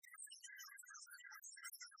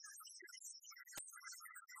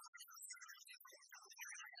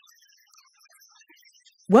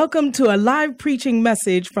Welcome to a live preaching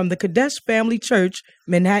message from the Kadesh Family Church,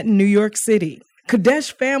 Manhattan, New York City.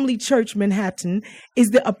 Kadesh Family Church, Manhattan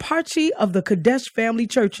is the eparchy of the Kadesh Family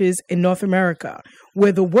Churches in North America,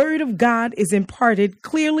 where the Word of God is imparted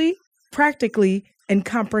clearly, practically, and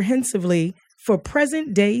comprehensively for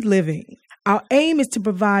present-day living. Our aim is to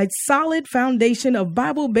provide solid foundation of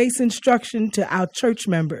Bible-based instruction to our church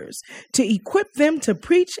members, to equip them to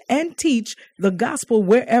preach and teach the gospel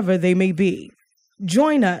wherever they may be.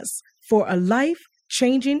 Join us for a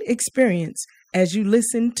life-changing experience as you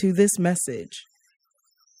listen to this message.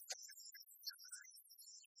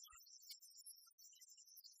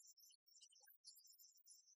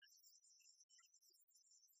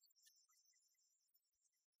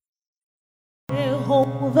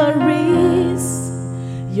 Jehovah is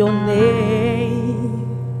your name.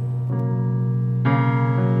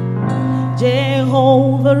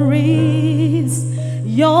 Jehovah is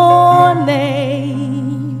your name.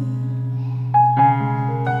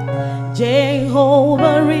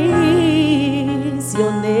 Jehovah is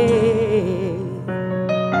your name.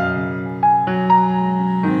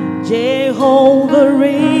 Jehovah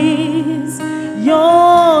is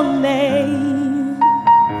your name.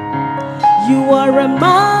 You are a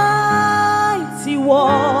mighty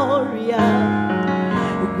warrior,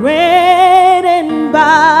 great in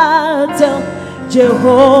battle.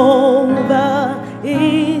 Jehovah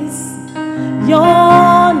is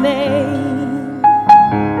your name.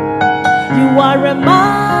 You are a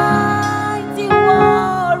mighty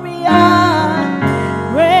warrior,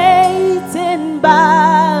 great in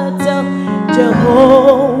battle.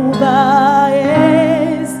 Jehovah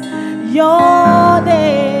is your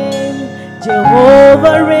name.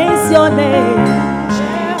 Jehovah is your name.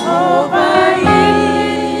 Jehovah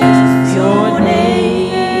is your name.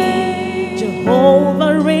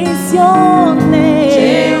 Jehovah is your name.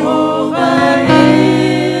 Jehovah is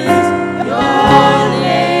your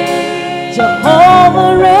name. Jehovah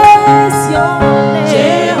is your name.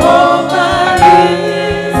 Jehovah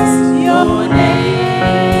is your name.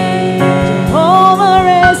 Jehovah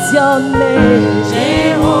is your name.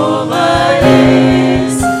 Jehovah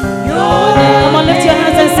is your name. Come on, lift your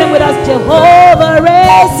hands and sing with us. Jehovah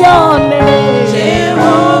is your name.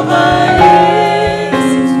 Jehovah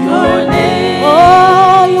is your name.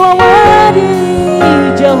 Oh, you are worthy,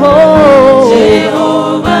 Jehovah. Jehovah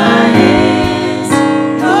is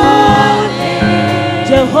your name.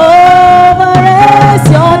 Jehovah is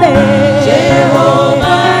your name.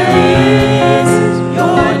 Jehovah is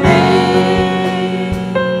your name.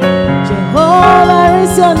 Jehovah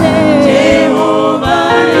is your name.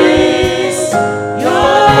 Jehovah is your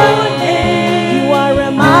name.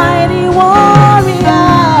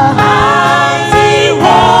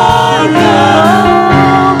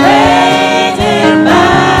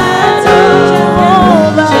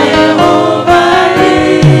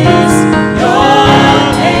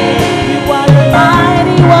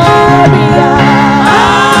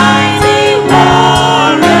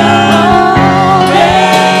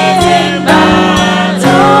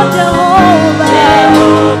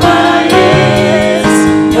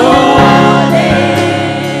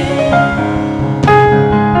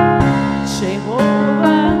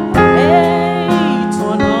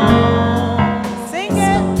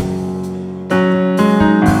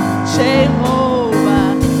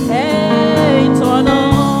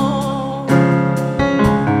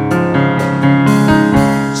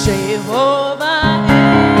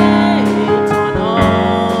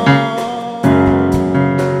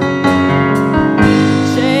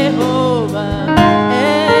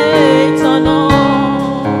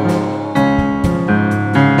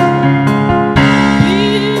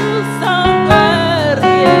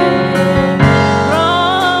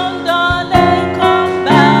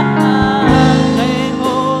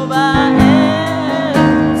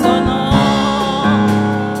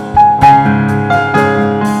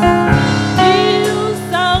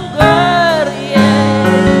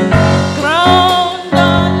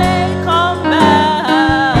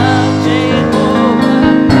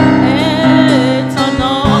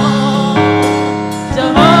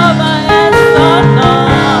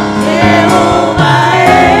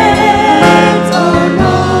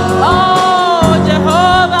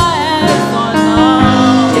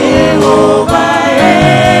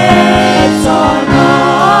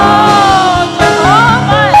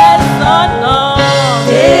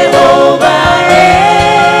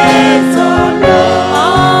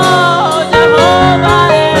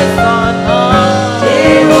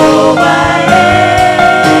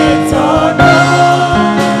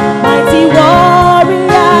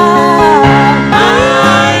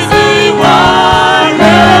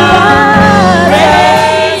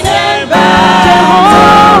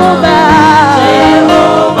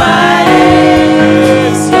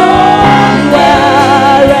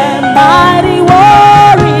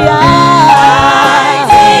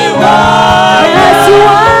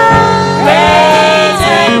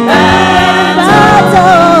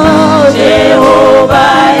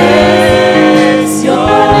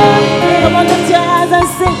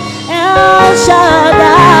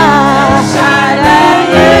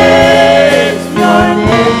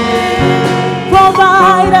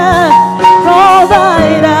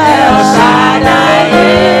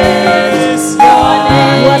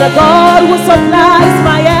 God who supplies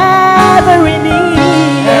my every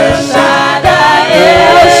need. El Shaddai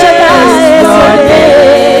El Shaddai is your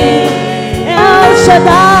name. El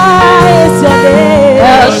Shaddai is your name.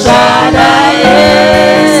 El Shaddai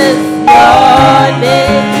is your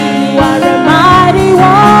name. You are a mighty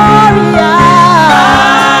warrior.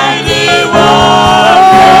 Mighty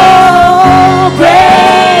warrior, Oh,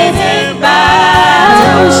 great in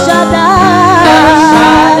battle. El Shaddai. El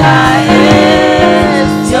Shaddai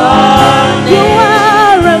is your You name.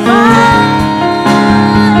 are a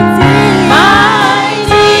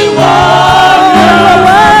Mighty warrior,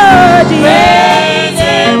 worthy. great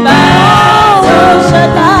in battle. El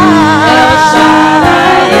Shaddai. El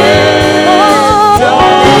Shaddai is your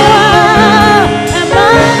name.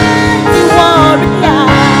 Mighty warrior.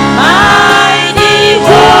 Mighty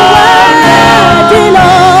warrior, Worthy,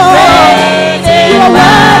 Lord. great You in are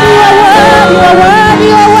worthy, you are worthy, you are worthy, you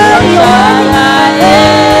are worthy, you are worthy.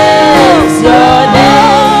 is your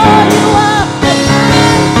name. You are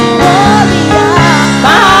warrior.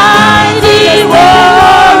 Mighty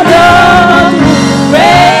warrior,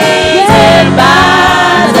 great in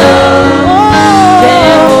battle.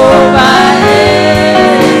 Jehovah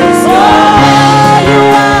is your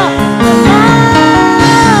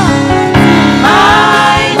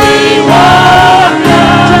mighty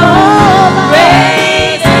warrior,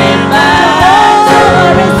 great in battle.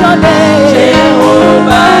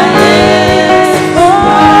 Jehovah is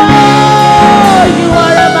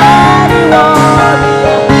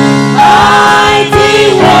mighty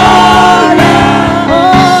warrior,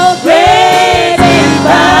 great in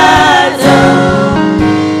battle.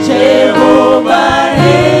 Jehovah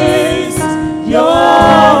is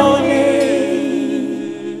your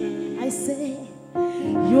name. I say,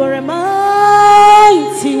 you are a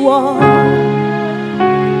mighty one,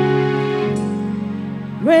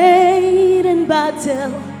 great in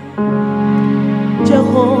battle.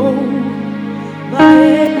 Jehovah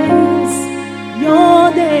is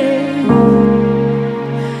your name.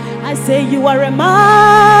 I say, you are a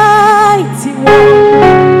mighty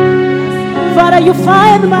one. Father, you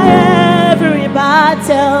fight my every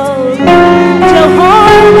battle.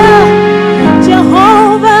 Jehovah,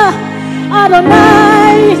 Jehovah,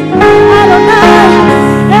 Adonai, Adonai,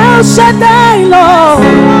 El Shaddai, Lord,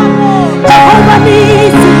 Jehovah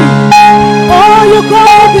Nissi. Oh, you go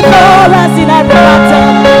before us in every battle.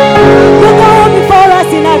 You go before us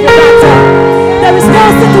in every battle. There is no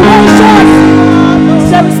situation.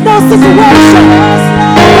 There is no situation.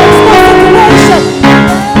 There is no situation.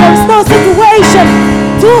 There is no situation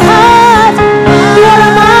too hard. You are a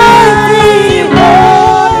mighty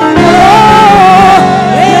one.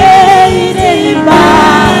 Great in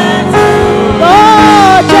battle. Oh,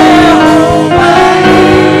 Jehovah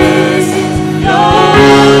is your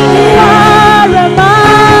name. You are a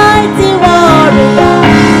mighty warrior.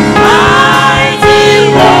 Mighty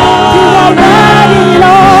You are warrior, worthy,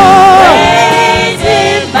 Lord. great in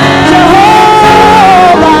battle.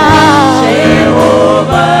 Jehovah.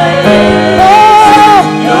 Jehovah is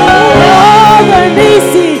Jehovah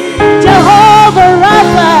Nissi, Jehovah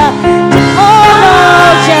Rapha,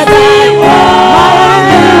 Jehovah Shaddai, my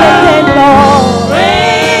everything, Lord.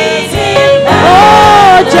 great in Oh,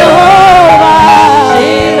 battle. Jehovah,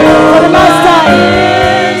 for the last time.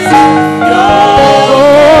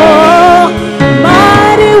 Oh,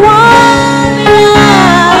 mighty warrior.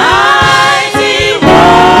 Mighty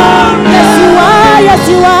warrior, Yes, you are, yes,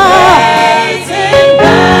 you are. great in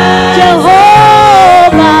battle.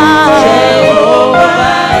 Jehovah.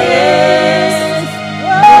 Jehovah is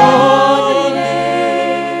your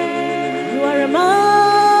name. You are a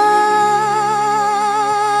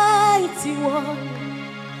mighty one.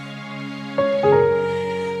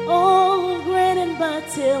 Oh, great in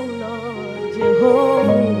battle, Lord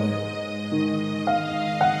Jehovah.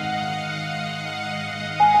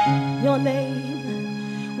 Your name.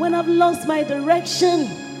 When I've lost my direction,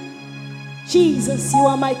 Jesus, you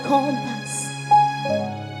are my compass.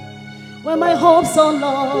 When my hopes are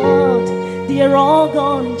Lord, they are all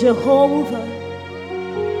gone, Jehovah.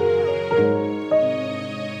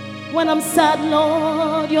 When I'm sad,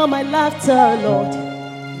 Lord, you're my laughter, Lord.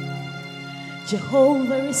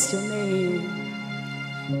 Jehovah is your name.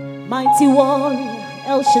 Mighty warrior,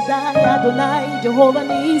 El Shaddai, Adonai, Jehovah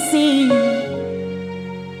Nissi.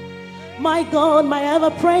 My God, my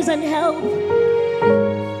ever-present help.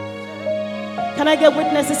 Can I get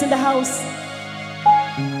witnesses in the house?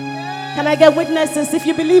 Can I get witnesses? If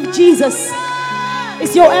you believe Jesus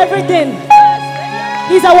is your everything,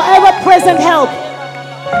 He's our ever-present help.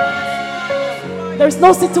 There's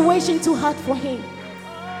no situation too hard for Him.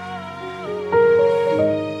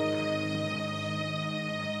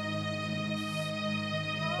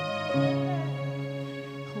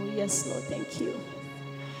 Yes, Lord, thank you.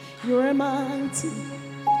 You are mighty.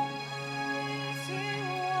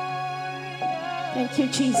 Thank you,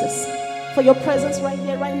 Jesus, for your presence right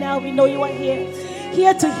here, right now. We know you are here.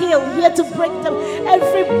 Here to heal, here to break them.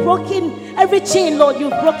 Every chain, Lord,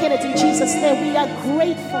 you've broken it in Jesus' name. We are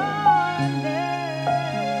grateful.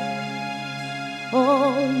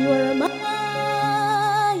 Oh, you are a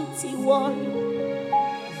mighty warrior.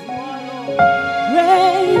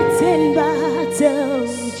 Great in battle,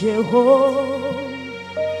 Jehovah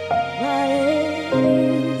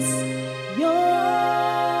is your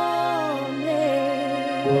name.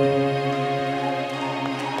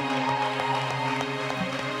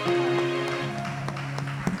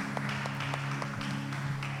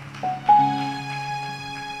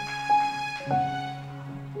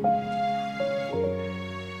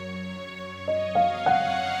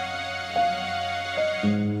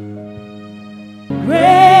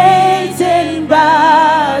 Great in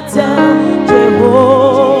battle,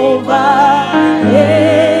 Jehovah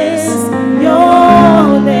is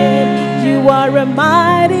your name. You are a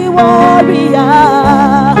mighty warrior.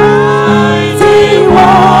 Mighty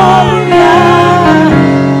warrior.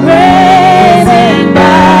 Great in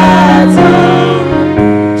battle,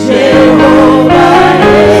 Jehovah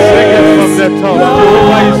is Sing it from the top.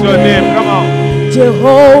 Jehovah is your name. Come on.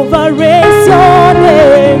 Jehovah is your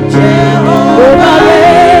name. Jehovah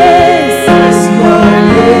is your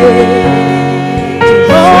name.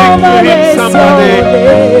 Jehovah is your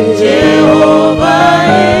name. Jehovah is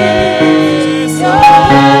your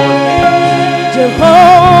name.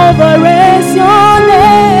 Jehovah is your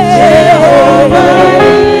name. Jehovah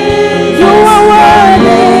is. You are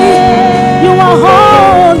worthy. You are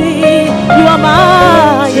holy. You are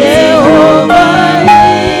mine. Jehovah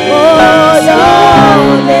is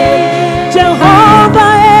your name.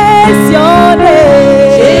 Jehovah is your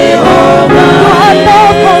name. Jehovah, you are no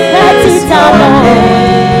competitor.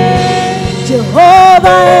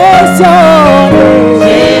 Jehovah is your name. Jehovah is your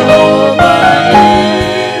name.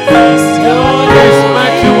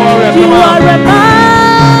 You are a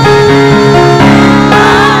mighty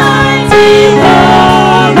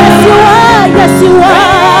warrior. Yes, you are. Yes, you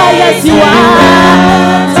are. Yes, you are.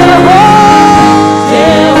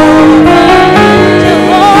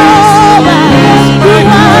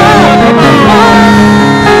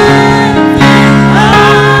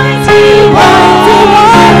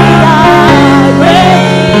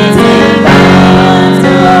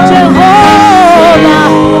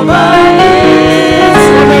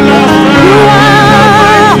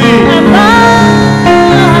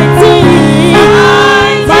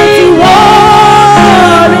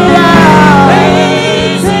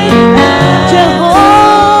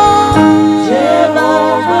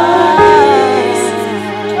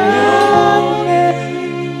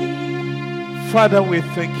 Father, we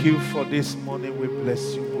thank you for this morning. We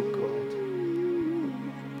bless you, O God.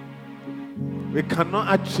 We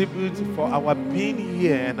cannot attribute for our being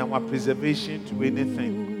here and our preservation to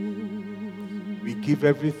anything. We give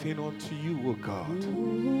everything unto you, O God.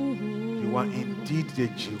 You are indeed the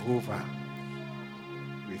Jehovah.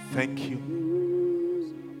 We thank you.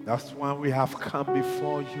 That's why we have come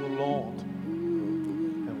before you, Lord.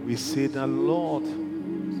 And we say that, Lord,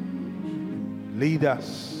 lead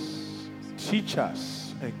us. Teach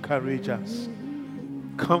us, encourage us,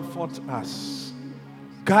 comfort us,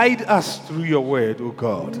 guide us through your word, O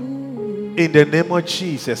God. In the name of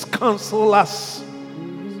Jesus, counsel us.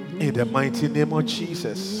 In the mighty name of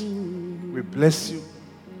Jesus, we bless you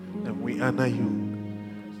and we honor you.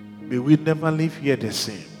 May we never leave here the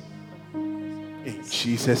same. In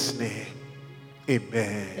Jesus' name,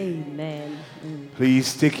 amen. Amen.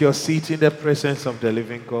 Please take your seat in the presence of the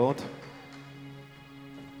living God.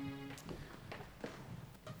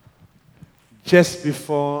 Just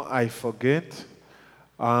before I forget,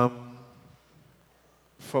 for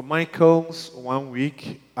Michael's 1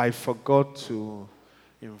 week, I forgot to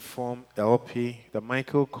inform LP that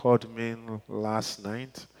Michael called me last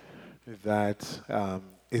night that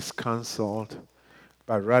it's cancelled,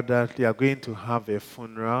 but rather they are going to have a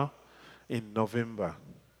funeral in November.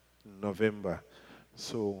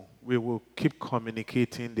 So we will keep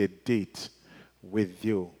communicating the date with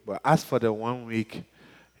you. But as for the 1 week,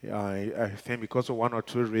 I think because of one or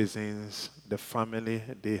two reasons, the family,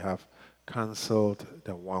 they have cancelled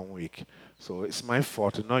the 1 week. So it's my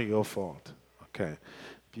fault, not your fault. Okay,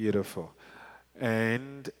 beautiful.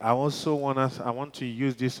 And I want to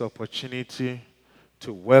use this opportunity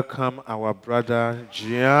to welcome our brother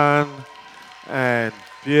Gian and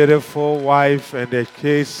beautiful wife and the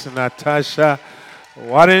case Natasha.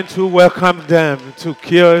 Why don't you welcome them to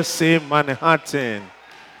QC Manhattan?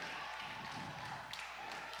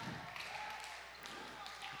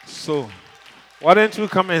 So, why don't you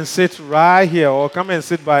come and sit right here or come and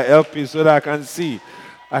sit by LP so that I can see?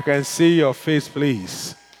 I can see your face,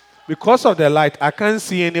 please. Because of the light, I can't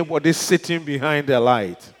see anybody sitting behind the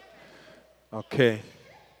light. Okay.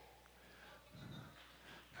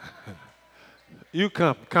 You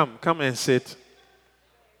come and sit.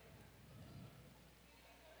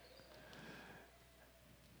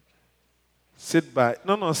 Sit by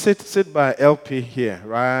LP here,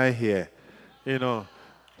 right here. You know,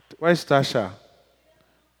 where's Tasha?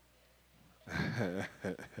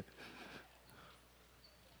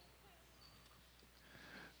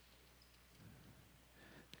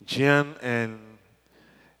 Gian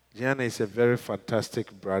is a very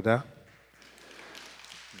fantastic brother.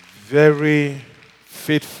 Very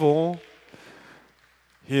faithful,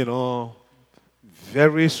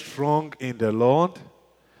 very strong in the Lord.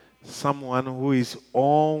 Someone who is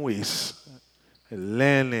always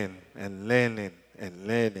learning and learning and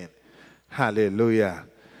learning. Hallelujah.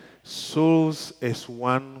 Soul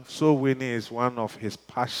winning is one of his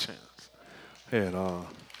passions.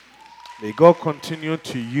 May God continue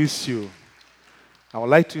to use you. I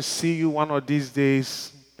would like to see you one of these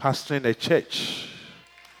days pastoring a church.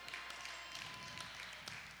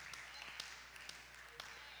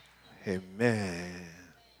 Amen.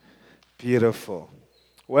 Beautiful.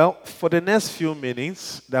 Well, for the next few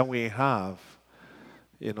minutes that we have,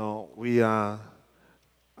 I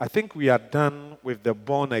think we are done with the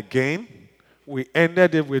born again. We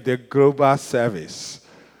ended it with the global service.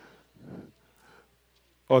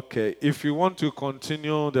 Okay, if you want to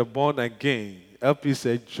continue the born again, LP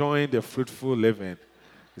said join the fruitful living.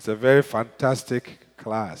 It's a very fantastic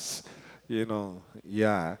class,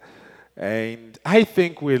 yeah. And I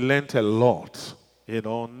think we learned a lot.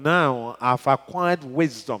 Now I've acquired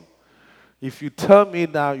wisdom. If you tell me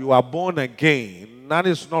that you are born again, that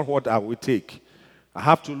is not what I will take. I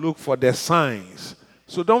have to look for the signs.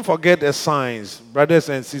 So don't forget the signs, brothers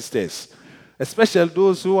and sisters, especially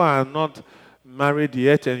those who are not married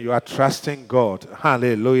yet and you are trusting God.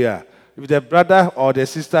 Hallelujah. If the brother or the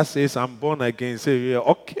sister says, I'm born again, say, yeah,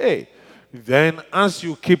 okay. Then as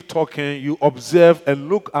you keep talking, you observe and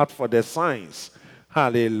look out for the signs.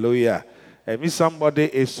 Hallelujah. And if somebody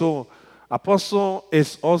is so, Apostle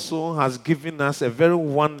has given us a very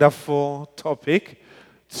wonderful topic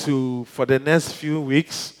for the next few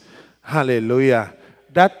weeks. Hallelujah.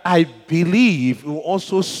 That I believe will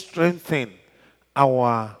also strengthen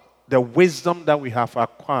the wisdom that we have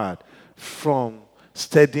acquired from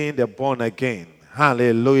studying the born again.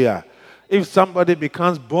 Hallelujah. If somebody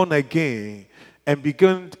becomes born again and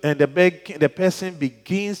the person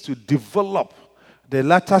begins to develop the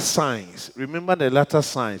latter signs, remember the latter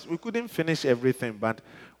signs. We couldn't finish everything, but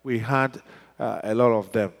we had a lot of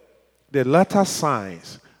them. The latter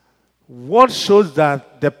signs, what shows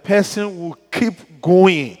that the person will keep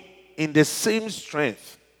going in the same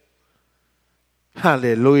strength.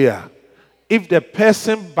 Hallelujah. If the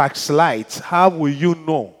person backslides, how will you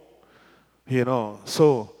know?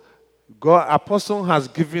 So God, Apostle has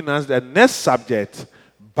given us the next subject,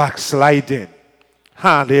 backsliding.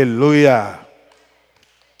 Hallelujah.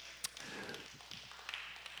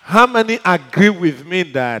 How many agree with me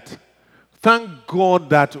that thank God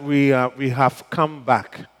that we have come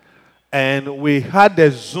back and we had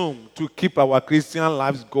a Zoom to keep our Christian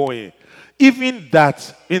lives going? Even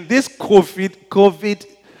that in this COVID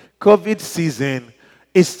season,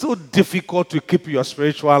 it's so difficult to keep your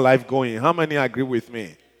spiritual life going. How many agree with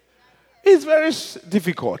me? It's very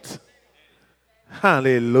difficult.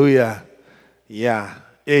 Hallelujah. Yeah,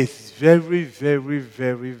 it's very, very,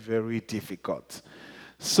 very, very difficult.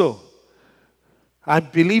 So, I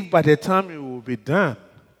believe by the time it will be done,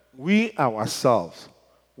 we ourselves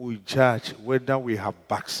will judge whether we have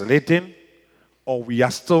backslidden or we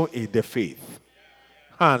are still in the faith.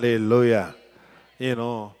 Hallelujah.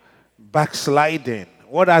 Backsliding.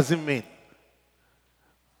 What does it mean?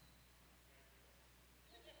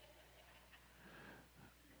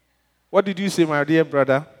 What did you say, my dear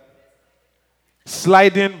brother?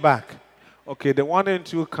 Sliding back. Okay, then why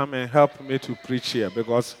don't you come and help me to preach here?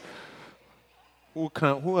 Because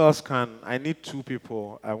who else can? I need two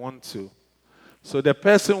people. I want to. So the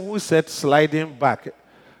person who said sliding back,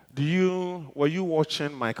 were you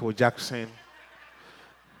watching Michael Jackson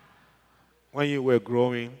when you were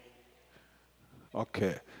growing?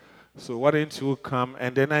 Okay. So why don't you come?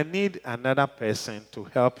 And then I need another person to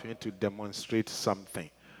help me to demonstrate something.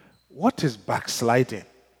 What is backsliding?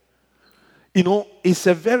 It's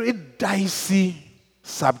a very dicey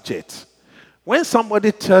subject. When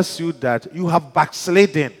somebody tells you that you have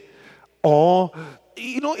backslidden or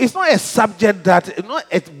it's not a subject that, not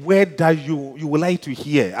a word that you would like to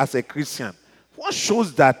hear as a Christian. What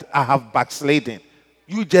shows that I have backslidden?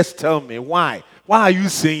 You just tell me why. Why are you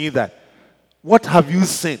saying that? What have you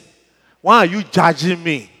seen? Why are you judging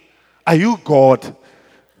me? Are you God?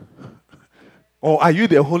 Or are you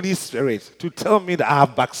the Holy Spirit to tell me that I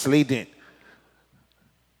have backslidden?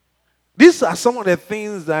 These are some of the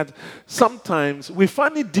things that sometimes we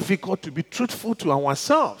find it difficult to be truthful to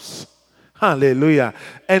ourselves. Hallelujah.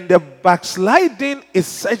 And the backsliding is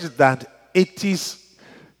such that it's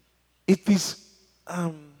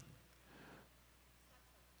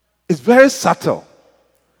very subtle.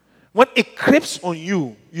 When it creeps on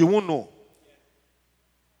you, you won't know.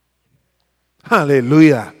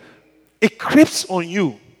 Hallelujah. It creeps on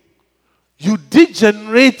you. You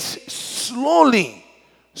degenerate slowly.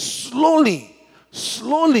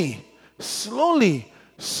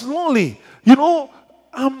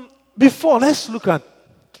 Before, let's look at,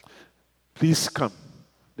 please come,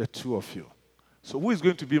 the two of you. So who is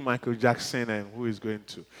going to be Michael Jackson and who is going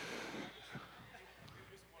to?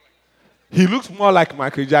 He looks more like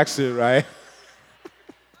Michael Jackson, right?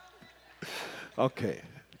 Okay.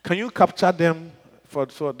 Can you capture them for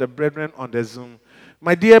the brethren on the Zoom?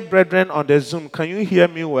 My dear brethren on the Zoom, can you hear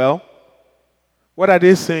me well? What are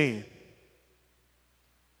they saying?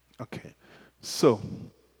 Okay. So,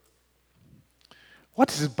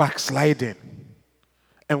 what is backsliding?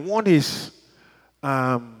 And what is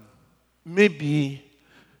maybe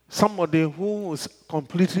somebody who is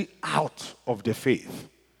completely out of the faith?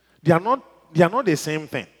 They are not the same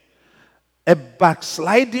thing. A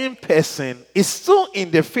backsliding person is still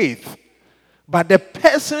in the faith, but the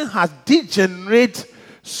person has degenerated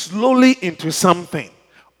slowly into something,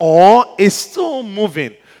 or is still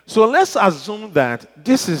moving. So let's assume that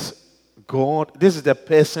this is God, this is the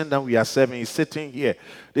person that we are serving. He's sitting here,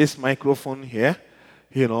 this microphone here,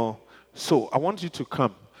 So I want you to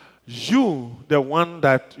come. You, the one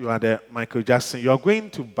that you are the Michael Jackson, you are going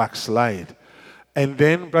to backslide. And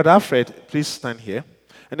then, Brother Alfred, please stand here.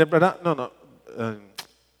 And then,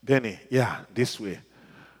 Benny, this way.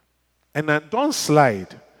 And then don't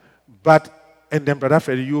slide, and then, Brother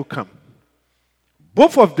Alfred, you come.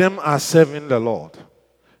 Both of them are serving the Lord.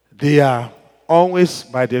 They are always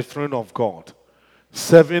by the throne of God,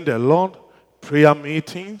 serving the Lord, prayer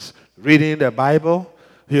meetings, reading the Bible.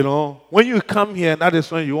 When you come here, that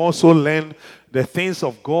is when you also learn the things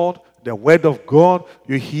of God, the word of God.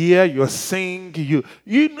 You hear, you sing,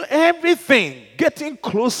 you know everything. Getting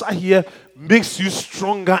closer here makes you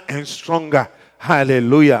stronger and stronger.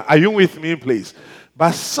 Hallelujah. Are you with me, please?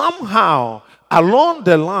 But somehow, along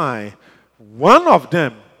the line, one of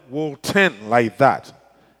them will turn like that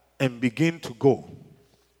and begin to go.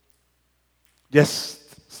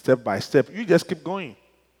 Just step by step. You just keep going.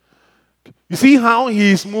 You see how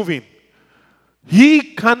he is moving? He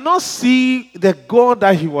cannot see the God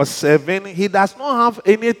that he was serving. He does not have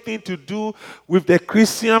anything to do with the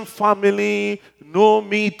Christian family, no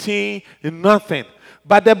meeting, nothing.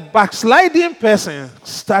 But the backsliding person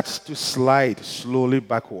starts to slide slowly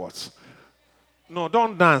backwards. No,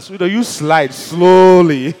 don't dance. You slide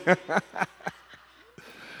slowly.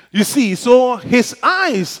 You see, so his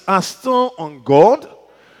eyes are still on God.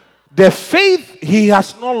 The faith, he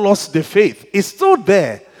has not lost the faith. It's still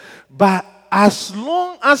there. But as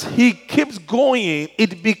long as he keeps going,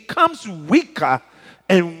 it becomes weaker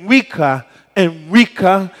and weaker and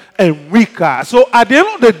weaker and weaker. So at the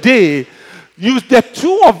end of the day, the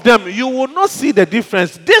two of them, you will not see the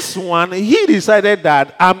difference. This one, he decided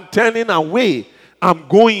that I'm turning away. I'm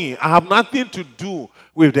going. I have nothing to do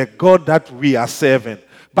with the God that we are serving.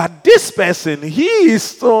 But this person, he is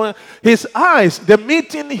still, his eyes, the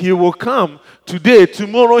meeting he will come today,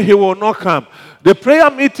 tomorrow he will not come. The prayer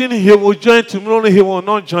meeting he will join, tomorrow he will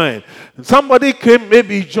not join. Somebody came,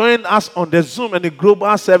 maybe joined us on the Zoom and the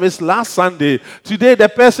global service last Sunday. Today the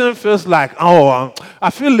person feels like, I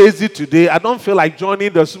feel lazy today. I don't feel like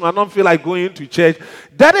joining the Zoom. I don't feel like going to church.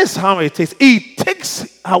 That is how it is. It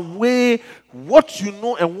takes away what you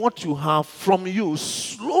know and what you have from you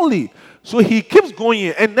slowly. So he keeps going,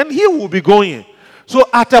 and then he will be going. So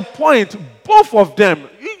at a point, both of them,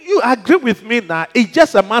 you agree with me that it's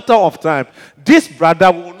just a matter of time. This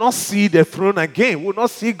brother will not see the throne again, will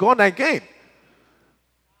not see God again.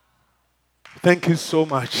 Thank you so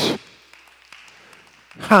much.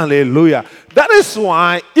 Hallelujah. That is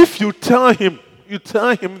why if you tell him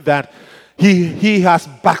that he has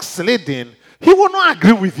backslidden, he will not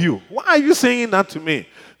agree with you. Why are you saying that to me?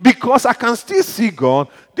 Because I can still see God.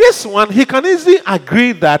 This one, he can easily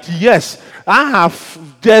agree that, yes, I have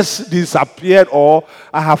just disappeared or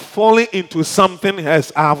I have fallen into something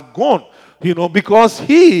else. I have gone Because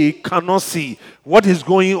he cannot see what is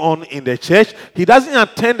going on in the church. He doesn't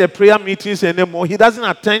attend the prayer meetings anymore. He doesn't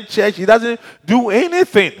attend church. He doesn't do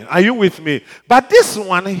anything. Are you with me? But this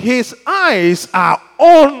one, his eyes are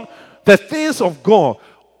on the things of God.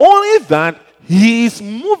 Only that he is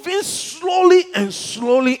moving slowly and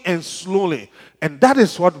slowly and slowly. And that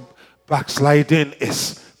is what backsliding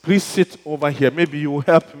is. Please sit over here. Maybe you will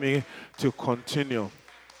help me to continue.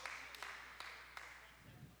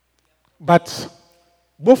 But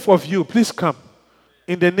both of you, please come.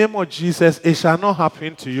 In the name of Jesus, it shall not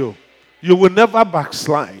happen to you. You will never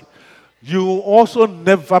backslide. You will also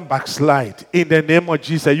never backslide in the name of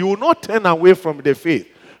Jesus. You will not turn away from the faith.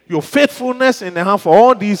 Your faithfulness in the hand for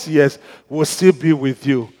all these years will still be with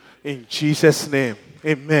you. In Jesus' name,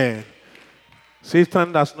 amen.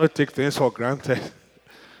 Satan does not take things for granted.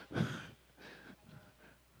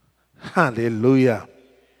 Hallelujah.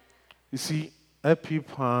 You see, Happy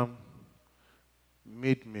Palm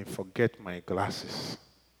made me forget my glasses.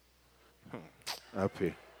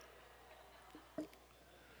 Happy.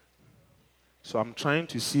 So I'm trying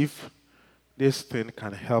to see if this thing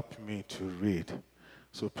can help me to read.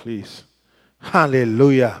 So please.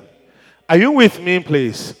 Hallelujah. Are you with me,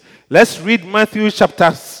 please? Let's read Matthew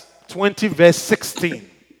chapter 20, verse 16.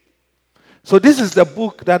 So this is the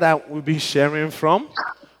book that I will be sharing from.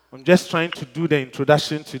 I'm just trying to do the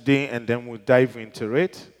introduction today, and then we'll dive into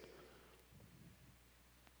it.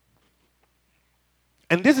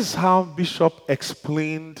 And this is how Bishop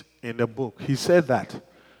explained in the book. He said that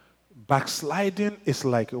backsliding is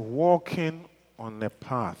like walking on a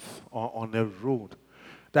path or on a road,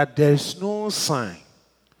 that there is no sign.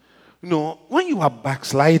 When you are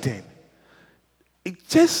backsliding, it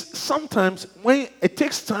just sometimes, when it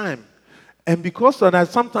takes time, and because of that,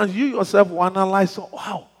 sometimes you yourself will analyze,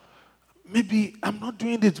 wow, maybe I'm not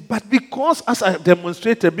doing this. But because, as I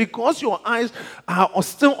demonstrated, because your eyes are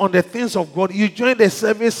still on the things of God, you join the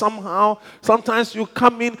service somehow. Sometimes you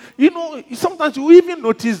come in. Sometimes you even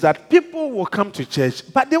notice that people will come to church,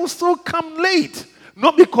 but they will still come late.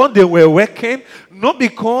 Not because they were working, not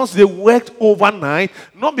because they worked overnight,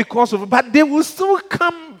 not because of, but they will still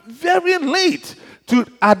come very late.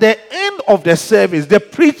 At the end of the service, the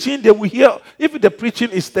preaching, they will hear, if the preaching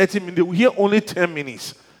is 30 minutes, they will hear only 10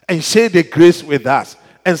 minutes. And share the grace with us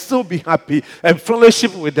and still be happy and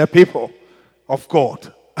fellowship with the people of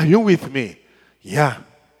God. Are you with me? Yeah.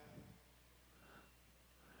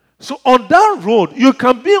 So on that road, you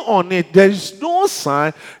can be on it. There is no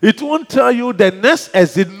sign. It won't tell you the next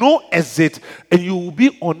exit, no exit. And you will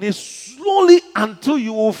be on it slowly until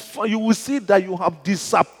you will see that you have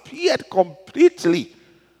disappeared completely.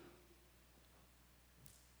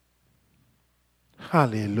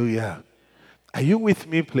 Hallelujah. Are you with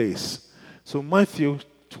me, please? So Matthew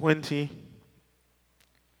 20.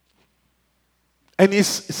 And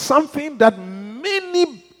it's something that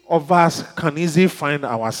many of us can easily find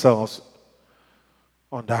ourselves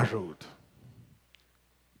on that road.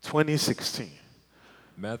 2016.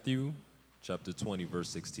 Matthew chapter 20, verse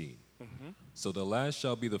 16. So the last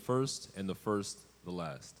shall be the first, and the first the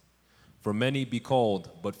last. For many be called,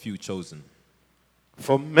 but few chosen.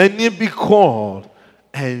 For many be called,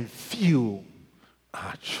 and few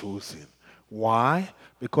are chosen. Why?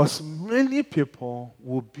 Because many people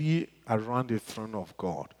will be around the throne of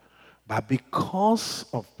God. But because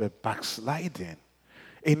of the backsliding,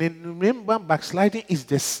 and then remember, backsliding is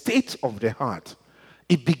the state of the heart.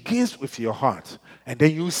 It begins with your heart. And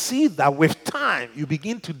then you see that with time, you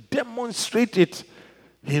begin to demonstrate it,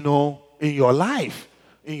 in your life.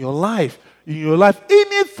 In your life.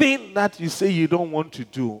 Anything that you say you don't want to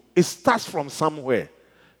do, it starts from somewhere.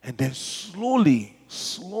 And then slowly,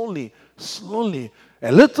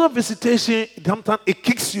 a little visitation, sometimes it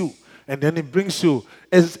kicks you. And then it brings you.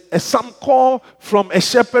 Some call from a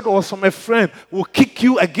shepherd or from a friend will kick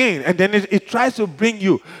you again. And then it tries to bring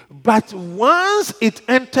you. But once it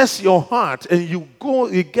enters your heart and you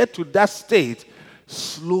get to that state,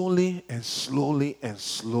 slowly and slowly and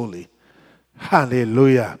slowly.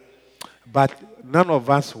 Hallelujah. But none of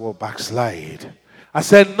us will backslide. I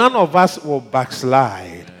said none of us will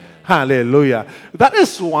backslide. Hallelujah. That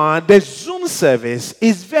is why the Zoom service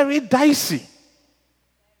is very dicey.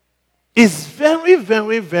 It's very,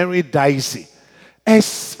 very, very dicey.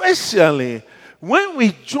 Especially when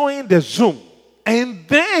we join the Zoom and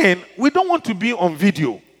then we don't want to be on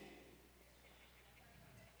video.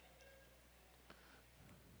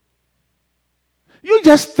 You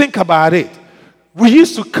just think about it. We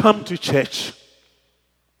used to come to church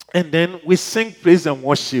and then we sing praise and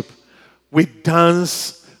worship. We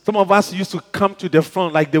dance. Some of us used to come to the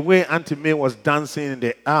front like the way Auntie May was dancing in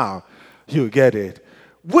the aisle. You get it.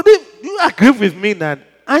 Would you agree with me that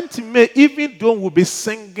Auntie May, even though we'll be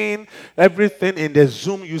singing everything in the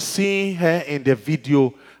Zoom, you see her in the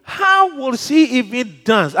video, how will she even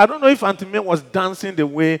dance? I don't know if Auntie May was dancing the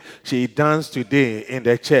way she danced today in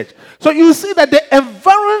the church. So you see that the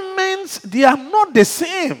environments, they are not the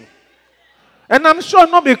same. And I'm sure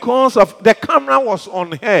not because of the camera was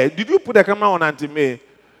on her. Did you put the camera on Auntie May?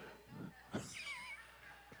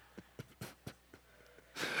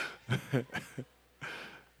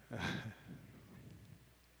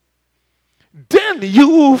 Then you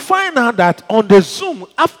will find out that on the Zoom,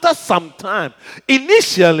 after some time,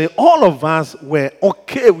 initially all of us were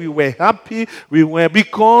okay, we were happy,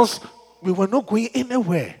 because we were not going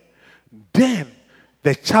anywhere. Then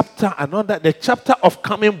the chapter of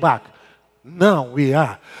coming back, now we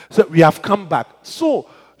are. So we have come back. So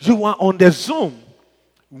you are on the Zoom.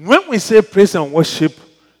 When we say praise and worship,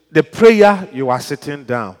 the prayer, you are sitting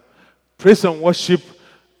down. Praise and worship,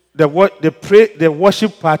 the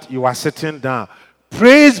worship part, you are sitting down.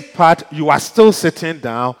 Praise part, you are still sitting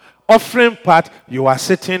down. Offering part, you are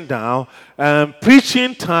sitting down.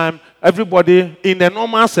 Preaching time, everybody in the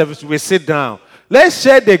normal service, we sit down. Let's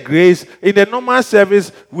share the grace. In the normal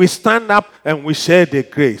service, we stand up and we share the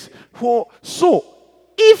grace. So,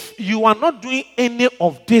 if you are not doing any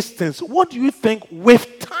of these things, what do you think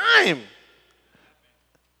with time?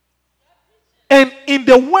 And in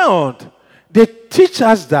the world, they teach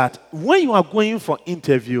us that when you are going for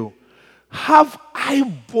interview, have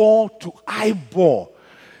eyeball to eyeball.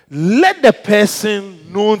 Let the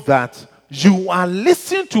person know that you are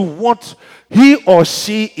listening to what he or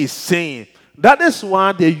she is saying. That is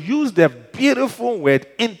why they use the beautiful word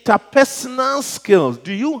interpersonal skills.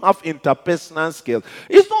 Do you have interpersonal skills?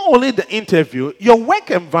 It's not only the interview, your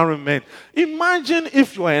work environment. Imagine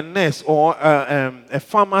if you are a nurse or a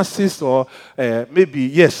pharmacist or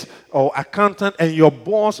or accountant, and your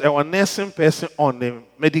boss or a nursing person on the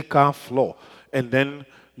medical floor, and then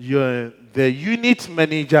the unit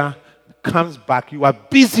manager comes back. You are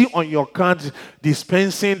busy on your card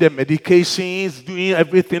dispensing the medications, doing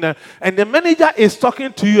everything, and the manager is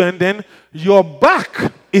talking to you, and then your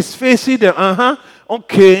back is facing them.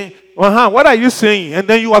 Okay. What are you saying? And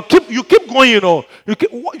then you keep going.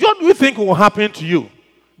 What do you think will happen to you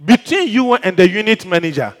between you and the unit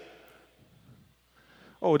manager?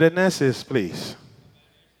 Oh, the nurses, please.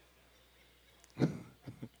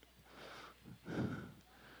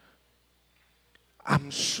 I'm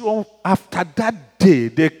sure after that day,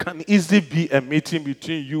 there can easily be a meeting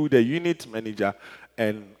between you, the unit manager,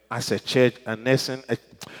 and as a church, a nursing,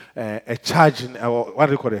 a charge, or what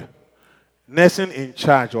do you call it? Nursing in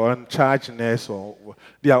charge or in charge nurse, or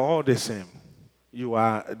they are all the same. You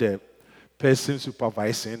are the person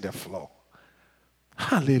supervising the floor.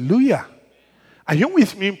 Hallelujah. Are you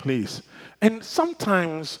with me, please? And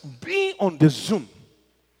sometimes being on the Zoom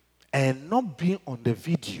and not being on the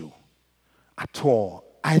video at all,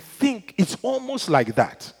 I think it's almost like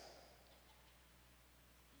that.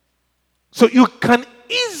 So you can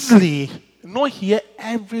easily not hear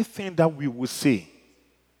everything that we will say.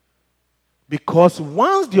 Because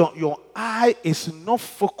once your eye is not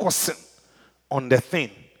focusing on the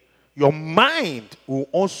thing, your mind will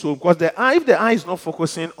also, because if the eye is not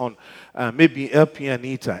focusing on maybe LP and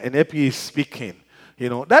Anita, and LP is speaking,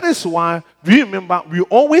 that is why we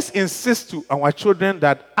always insist to our children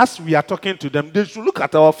that as we are talking to them, they should look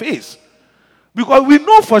at our face. Because we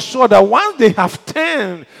know for sure that once they have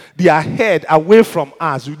turned their head away from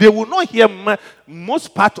us, they will not hear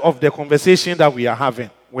most part of the conversation that we are having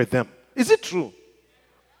with them. Is it true?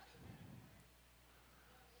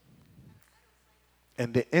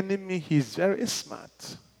 And the enemy, he's very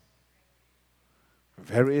smart.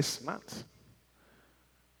 Very smart.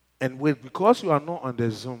 And because you are not on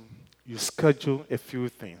the Zoom, you schedule a few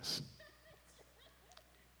things.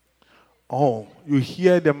 Oh, you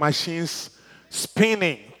hear the machines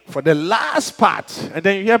spinning for the last part. And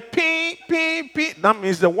then you hear ping, ping, ping. That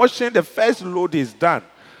means the first load is done.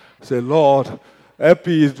 Say, Lord,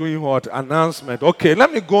 LP is doing what? Announcement. Okay,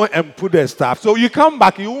 let me go and put the stuff. So you come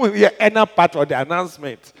back, you won't hear any part of the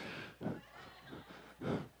announcement.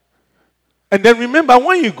 And then remember,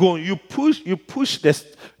 when you go, you pull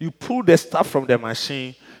the stuff from the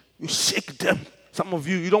machine, you shake them. Some of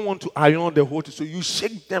you don't want to iron the whole thing, so you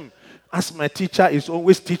shake them. As my teacher is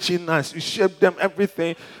always teaching us, you shake them,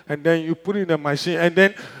 everything, and then you put it in the machine, and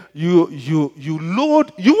then you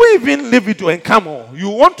load. You won't even leave it to come on. You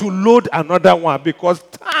want to load another one because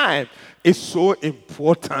time is so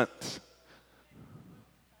important.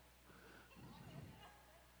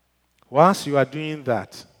 Whilst you are doing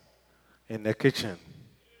that in the kitchen,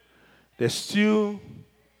 the stew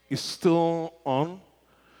is still on,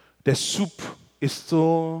 The soup is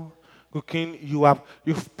still cooking.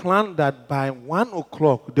 You've planned that by 1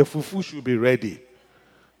 o'clock the fufu should be ready.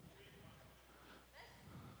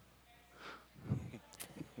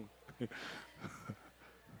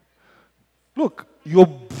 Look, your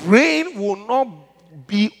brain will not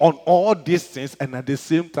be on all these things and at the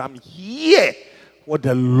same time hear what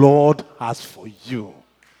the Lord has for you.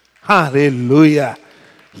 Hallelujah.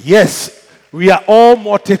 Yes, we are all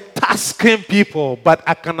multitasking people, but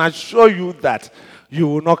I can assure you that you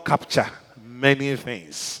will not capture many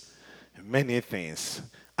things. Many things.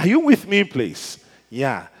 Are you with me, please?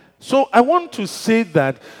 Yeah. So I want to say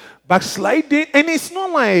that backsliding, and it's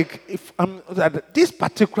not like if that this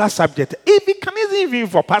particular subject, it can easily be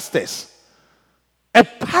for pastors. A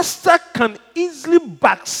pastor can easily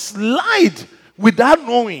backslide without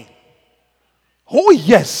knowing. Oh,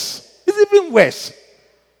 yes. It's even worse.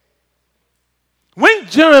 When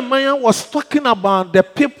Jeremiah was talking about the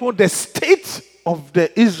people, the state of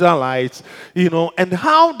the Israelites, and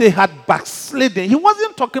how they had backslidden, he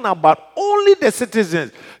wasn't talking about only the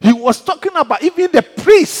citizens. He was talking about even the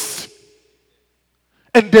priests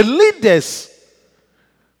and the leaders.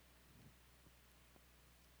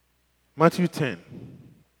 Matthew 10.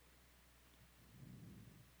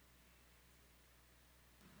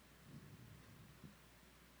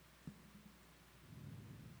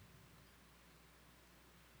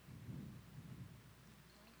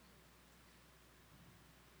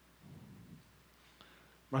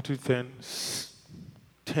 Matthew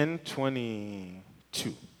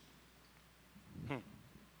 10:22.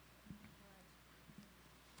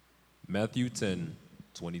 Matthew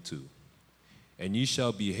 10:22. And ye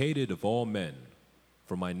shall be hated of all men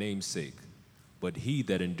for my name's sake, but he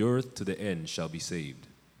that endureth to the end shall be saved.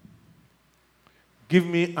 Give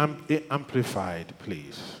me amplified,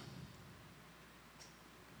 please.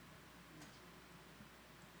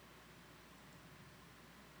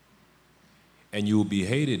 And you will be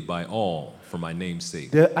hated by all for my name's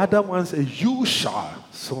sake. The other one says, you shall.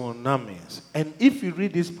 So that means. And if you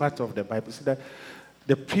read this part of the Bible, see that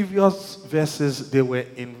the previous verses, they were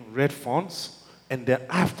in red fonts, and then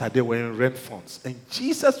after they were in red fonts. And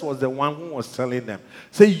Jesus was the one who was telling them,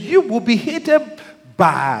 say, you will be hated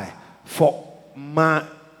by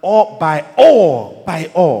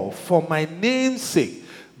all for my name's sake.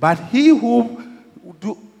 But he who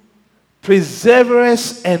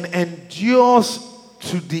perseveres and endures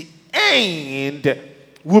to the end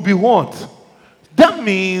will be what? That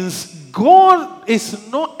means God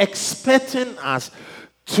is not expecting us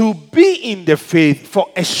to be in the faith for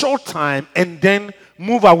a short time and then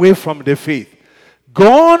move away from the faith.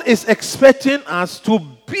 God is expecting us to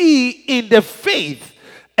be in the faith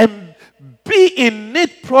and be in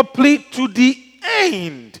it properly to the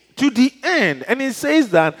end. To the end. And it says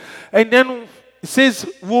that, and then it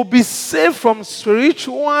says, we'll be saved from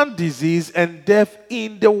spiritual disease and death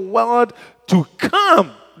in the world to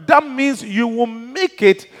come. That means you will make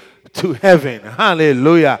it to heaven.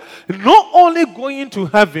 Hallelujah. Not only going to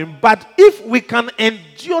heaven, but if we can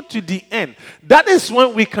endure to the end, that is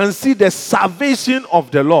when we can see the salvation of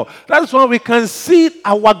the Lord. That is when we can see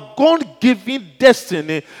our God-given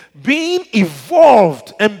destiny being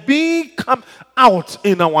evolved and being come out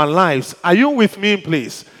in our lives. Are you with me,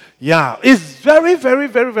 please? Yeah, it's very, very,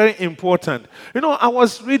 very, very important. I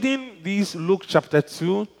was reading this Luke chapter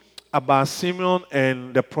 2 about Simeon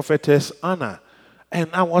and the prophetess Anna.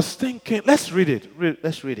 And I was thinking, let's read it.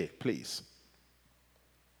 Let's read it, please.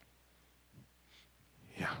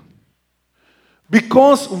 Yeah.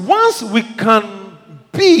 Because once we can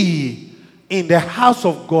be in the house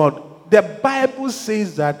of God, the Bible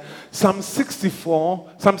says that Psalm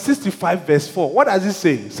 65 verse 4. What does it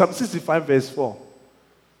say? Psalm 65 verse 4.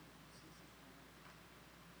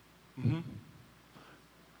 Mm-hmm.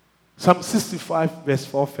 Psalm 65 verse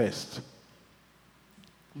 4 first.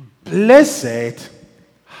 Blessed,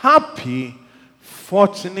 happy,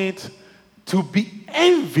 fortunate, to be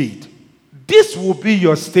envied. This will be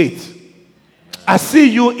your state. I see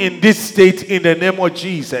you in this state in the name of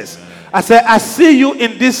Jesus. I said, I see you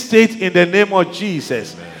in this state in the name of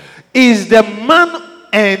Jesus. Is the man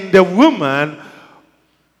and the woman,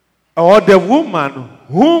 or the woman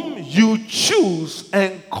whom you choose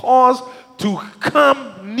and cause to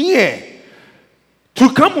come near.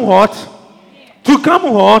 To come what? To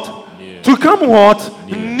come what? Near. To come what?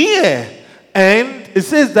 Near. And it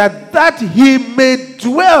says that he may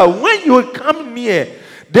dwell. When you come near,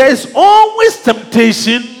 there is always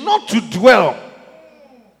temptation not to dwell.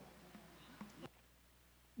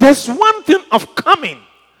 There's one thing of coming,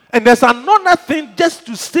 and there's another thing just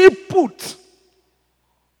to stay put.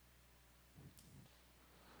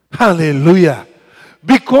 Hallelujah.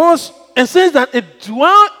 Because it says that it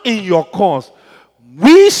dwell in your cause.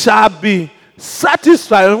 We shall be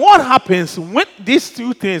satisfied. And what happens when these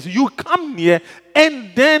two things? You come near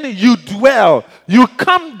and then you dwell. You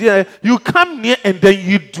come there, you come near and then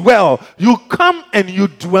you dwell. You come and you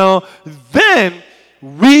dwell. Then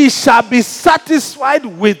we shall be satisfied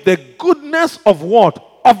with the goodness of what?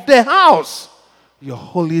 Of the house, your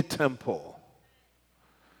holy temple.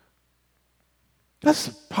 That's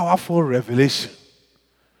a powerful revelation.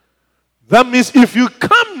 That means if you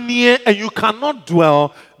come near and you cannot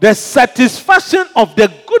dwell, the satisfaction of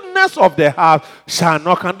the goodness of the house shall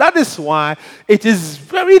not come. That is why it is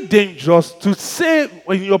very dangerous to say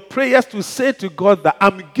in your prayers to say to God that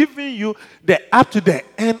I'm giving you up to the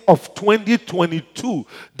end of 2022,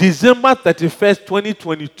 December 31st,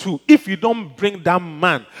 2022. If you don't bring that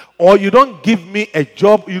man, or you don't give me a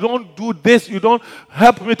job, you don't do this, you don't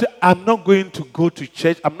help me, I'm not going to go to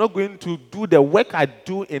church. I'm not going to do the work I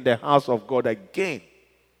do in the house of God again.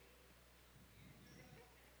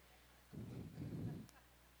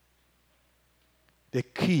 The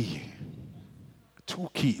key, two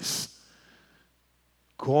keys.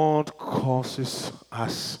 God causes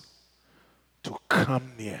us to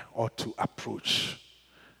come near or to approach.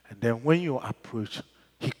 And then when you approach,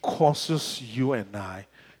 he causes you and I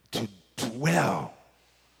to dwell.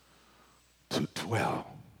 To dwell.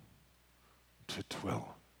 To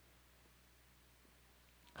dwell.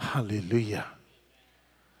 Hallelujah.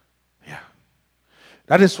 Yeah.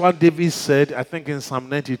 That is what David said, I think in Psalm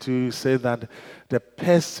 92, he said that the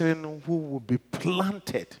person who will be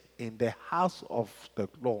planted in the house of the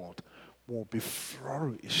Lord will be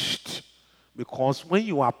flourished. Because when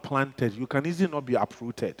you are planted, you can easily not be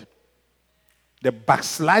uprooted. The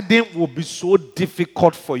backsliding will be so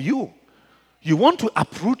difficult for you. You want to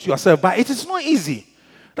uproot yourself, but it is not easy.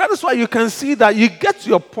 That is why you can see that you get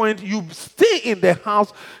to a point, you stay in the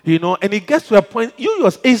house, and it gets to a point,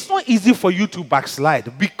 it's not easy for you to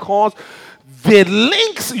backslide because the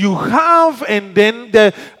links you have and then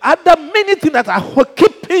the other many things that are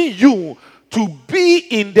keeping you to be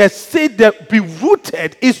in the state that be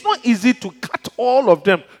rooted. It's not easy to cut all of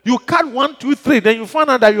them. You cut 1, 2, 3, then you find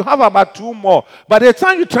out that you have about 2 more. By the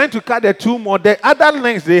time you're trying to cut the 2 more, the other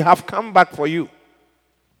links, they have come back for you.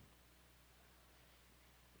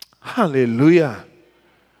 Hallelujah.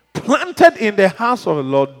 Planted in the house of the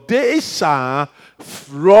Lord, they shall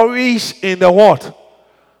flourish in the what?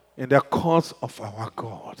 In the cause of our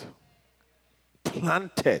God.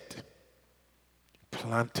 Planted.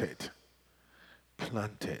 Planted.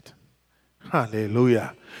 Planted.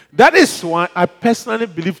 Hallelujah. That is why I personally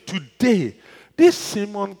believe today, this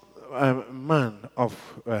Simon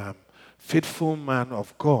faithful man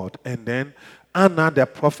of God, and then Anna the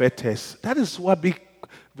prophetess, that is why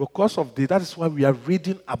because of this, that is why we are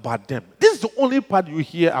reading about them. This is the only part you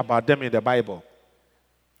hear about them in the Bible.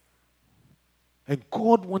 And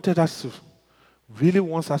God really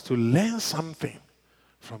wants us to learn something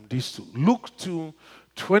from these two. Luke 2,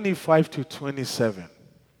 25 to 27.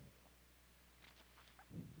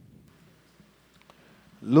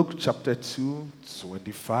 Luke chapter 2,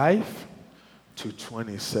 25 to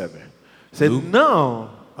 27. Say, now,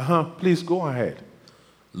 please go ahead.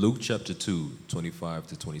 Luke chapter 2, 25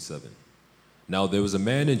 to 27. Now there was a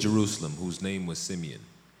man in Jerusalem whose name was Simeon,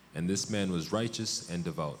 and this man was righteous and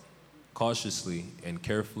devout, cautiously and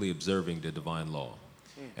carefully observing the divine law,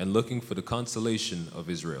 and looking for the consolation of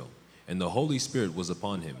Israel. And the Holy Spirit was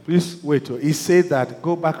upon him. Please wait. He said that,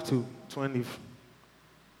 go back to 20,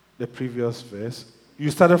 the previous verse. You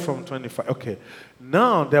started from 25. Okay.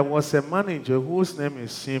 Now there was a manager whose name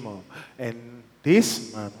is Simon, and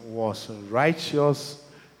this man was righteous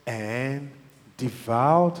and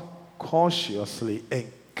devout, cautiously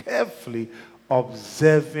and carefully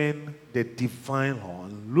observing the divine law,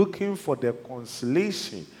 looking for the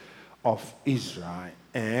consolation of Israel,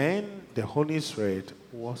 and the Holy Spirit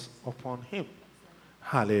was upon him.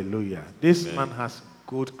 Hallelujah. This Amen. man has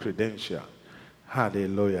good credentials.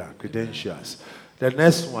 Hallelujah. Credentials. The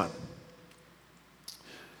next one.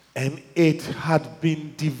 And it had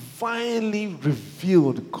been divinely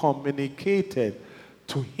revealed, communicated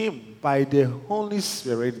to him by the Holy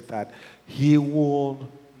Spirit that he would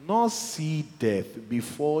not see death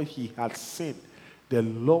before he had seen the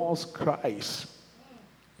Lord's Christ.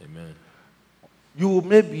 Amen.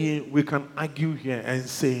 We can argue here and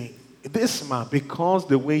say, this man, because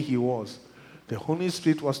the way he was, the Holy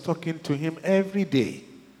Spirit was talking to him every day.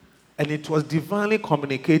 And it was divinely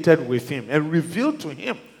communicated with him and revealed to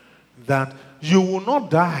him that you will not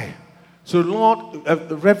die. So, Lord,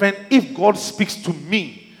 Reverend, if God speaks to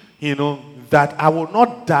me, that I will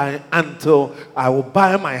not die until I will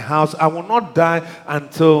buy my house. I will not die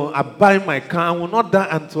until I buy my car. I will not die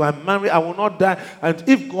until I marry. I will not die. And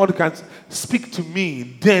if God can speak to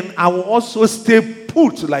me, then I will also stay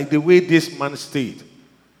put like the way this man stayed.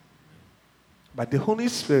 But the Holy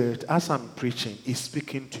Spirit, as I'm preaching, is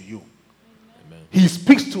speaking to you. Amen. He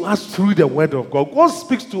speaks to us through the word of God. God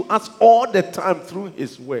speaks to us all the time through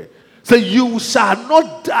his word. So you shall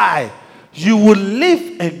not die. You will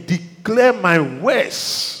live and declare my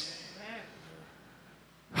words.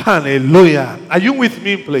 Hallelujah. Are you with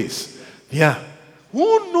me, please? Yeah.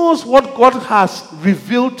 Who knows what God has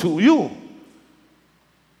revealed to you?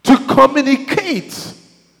 To communicate.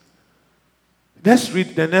 Let's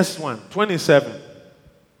read the next one, 27.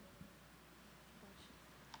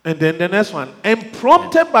 And then the next one. And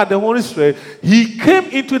prompted by the Holy Spirit, he came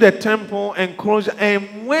into the temple enclosure.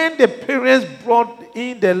 And when the parents brought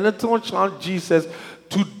in the little child Jesus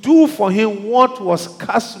to do for him what was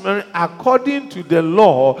customary according to the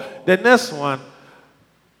law, the next one,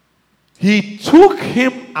 he took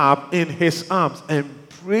him up in his arms and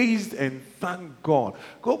praised and thanked God.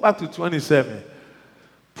 Go back to 27.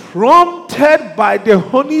 Prompted by the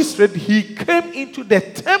Holy Spirit, he came into the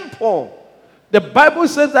temple. The Bible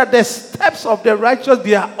says that the steps of the righteous,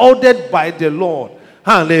 they are ordered by the Lord.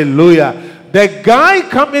 Hallelujah. The guy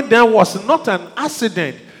coming there was not an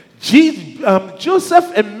accident.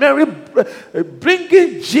 Joseph and Mary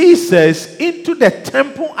bringing Jesus into the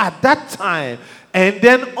temple at that time. And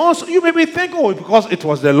then also, you may be thinking, oh, because it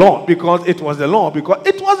was the law. Because it was the law. Because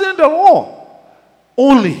it wasn't the law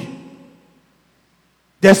only.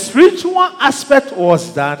 The spiritual aspect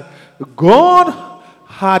was that God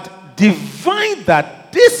had divined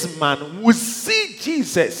that this man would see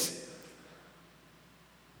Jesus.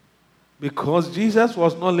 Because Jesus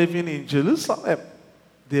was not living in Jerusalem.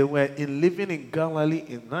 They were living in Galilee,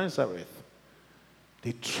 in Nazareth.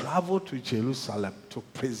 They traveled to Jerusalem to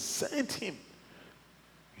present him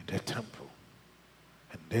in the temple.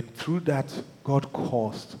 And then through that, God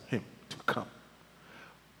caused him to come.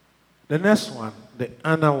 The next one, the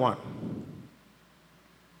other one.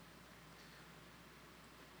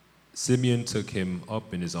 Simeon took him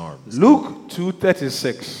up in his arms. Luke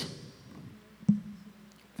 2:36.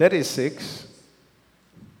 36.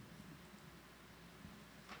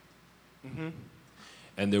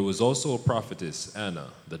 And there was also a prophetess, Anna,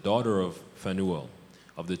 the daughter of Phanuel,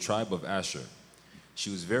 of the tribe of Asher. She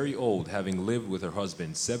was very old, having lived with her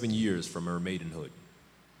husband 7 years from her maidenhood.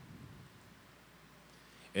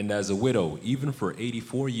 And as a widow, even for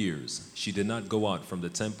 84 years, she did not go out from the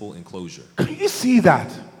temple enclosure. Can you see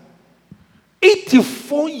that?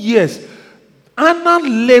 84 years. Anna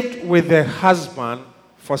lived with her husband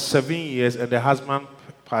for 7 years, and the husband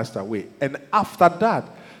passed away. And after that,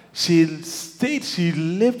 she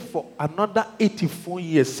lived for another 84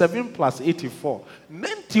 years. 7 plus 84.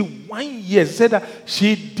 91 years. Said that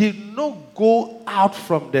she did not go out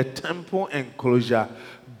from the temple enclosure,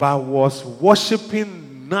 but was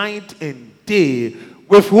worshiping night and day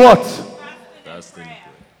with what? Fasting.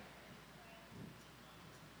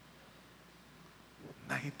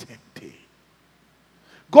 Night and day.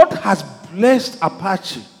 God has blessed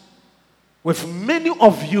Apache with many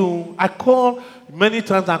of you. Many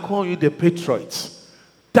times I call you the patriots.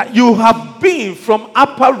 That you have been from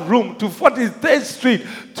Upper Room to 43rd Street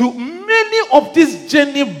to many of this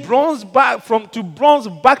journey, Bronx back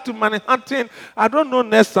to Manhattan. I don't know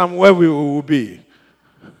next time where we will be.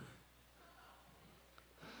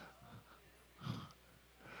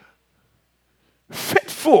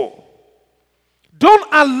 Faithful. Don't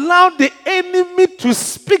allow the enemy to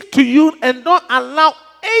speak to you, and don't allow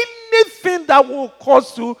anything that will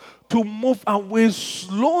cause you to move away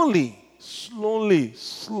slowly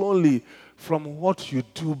from what you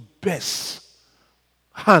do best.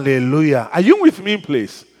 Hallelujah. Are you with me,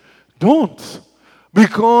 please? Don't.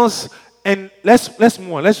 Because, and let's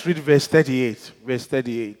move on. Let's read verse 38. Verse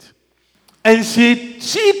 38. And she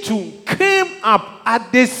too came up at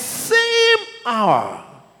the same hour.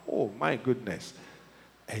 Oh my goodness.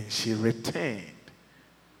 And she returned.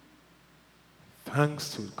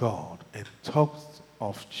 Thanks to God, and talked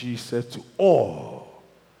of Jesus to all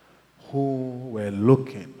who were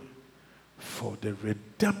looking for the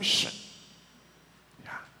redemption.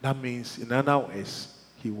 Yeah, that means, in other words,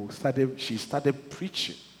 she started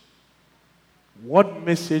preaching. What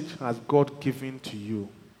message has God given to you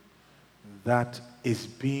that is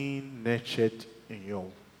being nurtured in your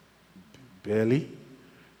belly,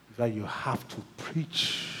 that you have to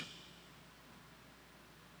preach?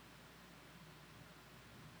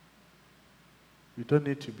 You don't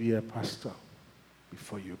need to be a pastor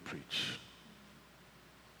before you preach.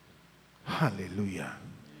 Hallelujah.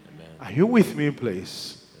 Amen. Are you with me,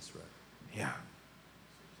 please? That's right. Yeah.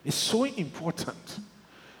 It's so important.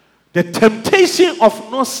 The temptation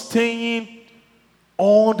of not staying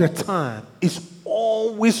all the time is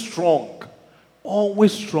always strong.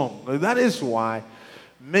 Always strong. That is why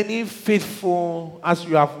many faithful, as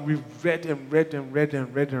we've read,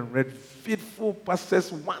 faithful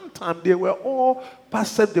pastors, one time they were all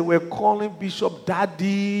pastors, they were calling Bishop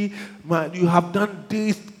Daddy. Man, you have done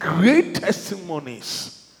these great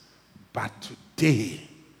testimonies. But today,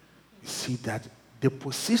 you see that the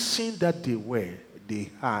position that they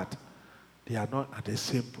had, they are not at the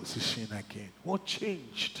same position again. What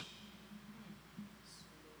changed?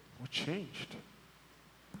 What changed?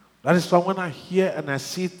 That is why when I hear and I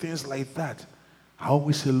see things like that, I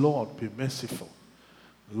always say, Lord, be merciful.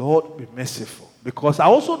 Lord, be merciful. Because I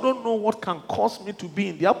also don't know what can cause me to be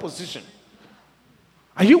in their position.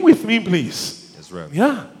 Are you with me, please? That's right.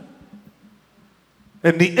 Yeah.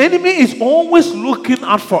 And the enemy is always looking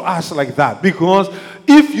out for us like that. Because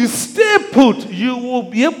if you stay put, you will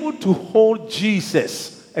be able to hold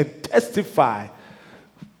Jesus and testify.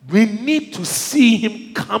 We need to see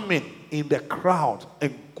him coming in the crowd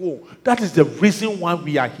and go. That is the reason why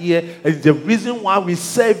we are here. It's the reason why we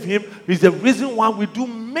serve him. It's the reason why we do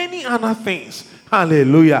many other things.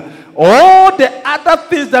 Hallelujah. All the other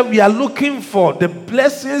things that we are looking for, the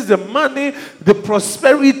blessings, the money, the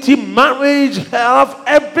prosperity, marriage, health,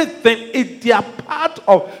 everything, they are part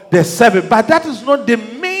of the service. But that is not the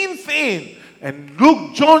main thing. And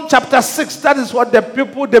John chapter 6, that is what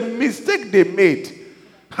the mistake they made.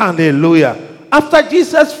 Hallelujah. After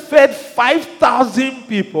Jesus fed 5,000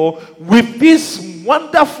 people with this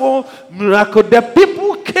wonderful miracle, the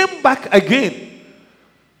people came back again.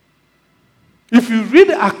 If you read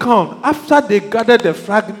the account, after they gathered the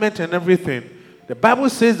fragment and everything, the Bible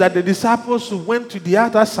says that the disciples went to the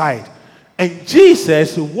other side, and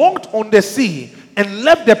Jesus walked on the sea and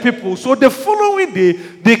left the people. So the following day,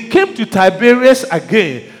 they came to Tiberias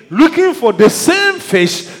again, looking for the same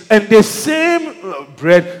fish and the same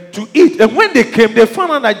bread to eat. And when they came, they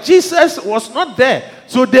found out that Jesus was not there.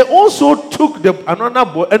 So they also took another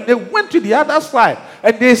boat and they went to the other side.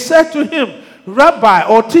 And they said to him, Rabbi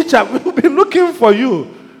or teacher, we will be looking for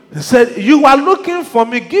you. He said, you are looking for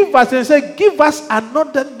me. Give us. And he said, give us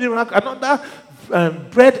another miracle, another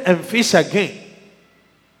bread and fish again.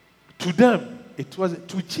 To them,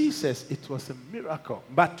 to Jesus, it was a miracle.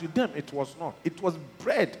 But to them, it was not. It was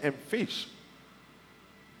bread and fish.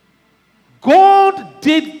 God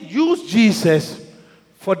did use Jesus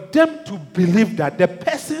for them to believe that the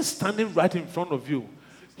person standing right in front of you,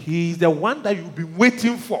 he is the one that you've been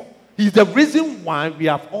waiting for. He's the reason why we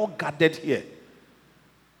have all gathered here.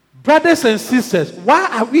 Brothers and sisters, why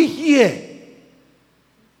are we here?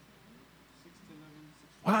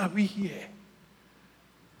 Why are we here?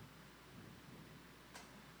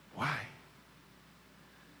 Why?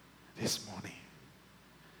 This morning.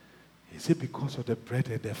 Is it because of the bread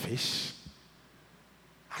and the fish?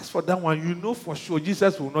 As for that one, you know for sure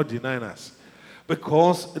Jesus will not deny us.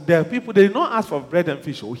 Because the people, they did not ask for bread and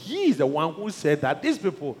fish. Oh, he is the one who said that these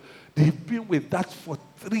people, they've been with us for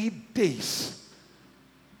 3 days.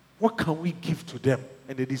 What can we give to them?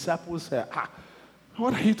 And the disciples said,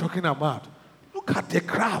 what are you talking about? Look at the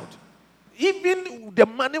crowd. Even the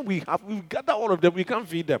money we have, we've gathered all of them, we can't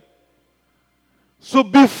feed them. So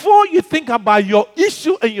before you think about your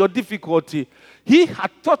issue and your difficulty, he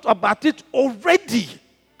had thought about it already.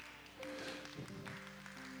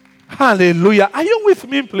 Hallelujah. Are you with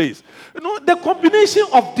me, please? You know, the combination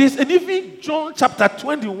of this, and even John chapter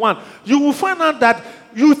 21, you will find out that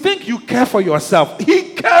you think you care for yourself.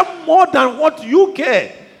 He cares more than what you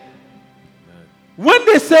care. When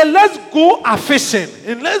they say, let's go a-fishing,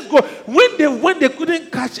 and let's go, when they couldn't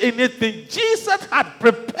catch anything, Jesus had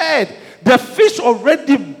prepared the fish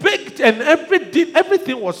already baked and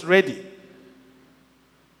everything was ready.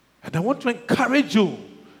 And I want to encourage you,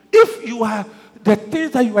 if you are, the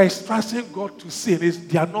things that you are trusting God to see,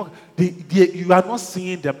 you are not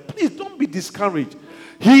seeing them, please don't be discouraged.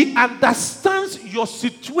 He understands your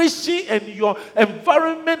situation and your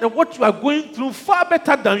environment and what you are going through far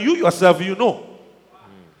better than you yourself, you know.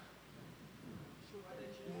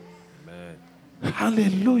 Amen.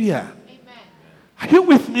 Hallelujah. Amen. Are you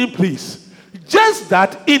with me, please? Just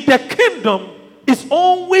that in the kingdom, it's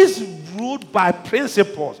always ruled by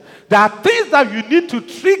principles. There are things that you need to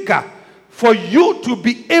trigger for you to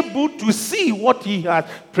be able to see what he has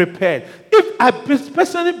prepared. If I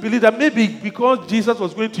personally believe that maybe because Jesus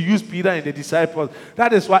was going to use Peter and the disciples,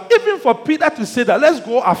 that is why, even for Peter to say that, let's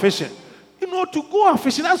go a-fishing. You know, to go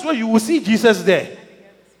a-fishing, that's why you will see Jesus there.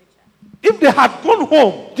 If they had gone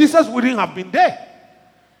home, Jesus wouldn't have been there.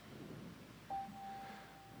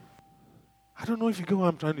 I don't know if you get what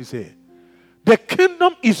I'm trying to say. The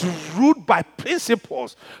kingdom is ruled by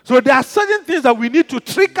principles. So there are certain things that we need to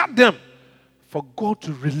trigger them for God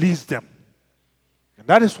to release them. And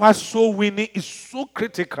that is why soul winning is so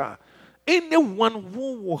critical. Anyone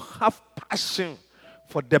who will have passion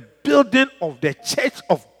for the building of the church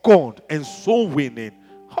of God and soul winning,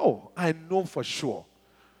 oh, I know for sure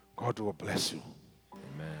God will bless you.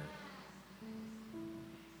 Amen.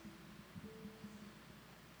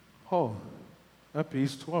 Oh, that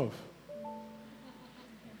page 12.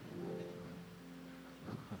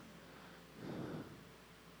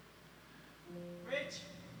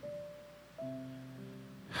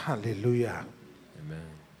 Hallelujah. Amen.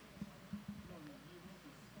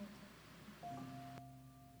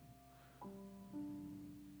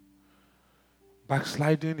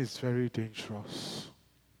 Backsliding is very dangerous.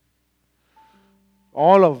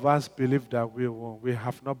 All of us believe that we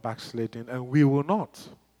have not backslidden, and we will not.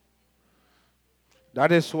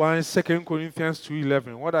 That is why 2 Corinthians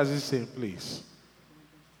 2:11, what does it say, please?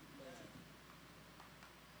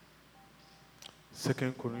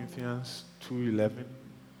 2 Corinthians 2:11.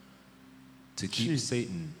 To keep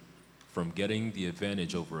Satan from getting the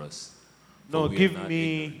advantage over us. No, for we are give not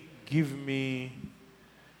me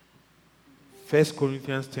 1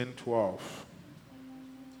 Corinthians 10:12.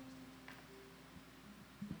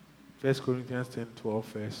 1 Corinthians 10:12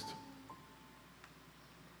 first.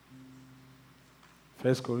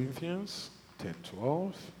 1 Corinthians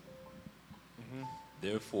 10:12.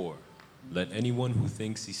 Therefore, let anyone who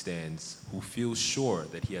thinks he stands, who feels sure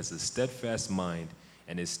that he has a steadfast mind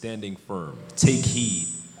and is standing firm, take heed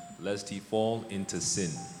lest he fall into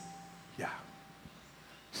sin. Yeah.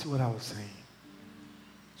 See what I was saying?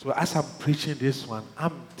 So as I'm preaching this one,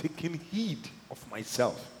 I'm taking heed of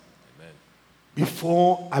myself. Amen.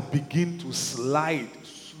 Before I begin to slide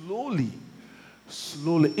slowly.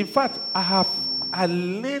 In fact, I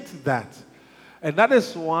learned that. And that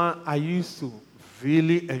is why I used to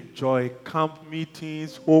really enjoy camp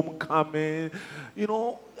meetings, homecoming. You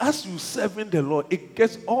know, as you serving the Lord, it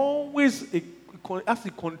gets always, as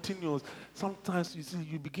it continues, sometimes you see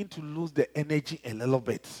you begin to lose the energy a little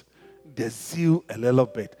bit, the zeal a little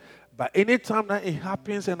bit. But anytime that it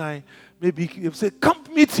happens and I maybe say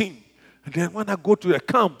camp meeting, and then when I go to the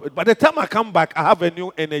camp, by the time I come back, I have a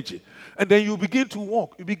new energy. And then you begin to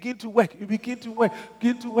walk, you begin to work.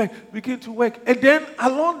 And then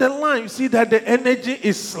along the line, you see that the energy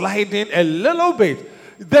is sliding a little bit.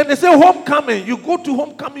 Then they say homecoming. You go to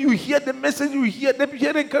homecoming, you hear the message, you hear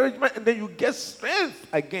the encouragement, and then you get strength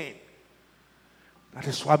again. That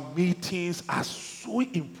is why meetings are so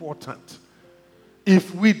important.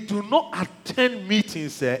 If we do not attend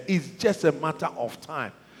meetings, it's just a matter of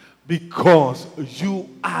time. Because you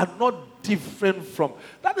are not different from.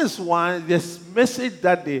 That is why this message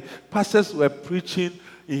that the pastors were preaching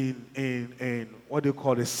in what do you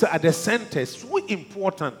call it, at the center is so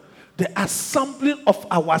important. The assembling of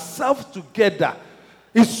ourselves together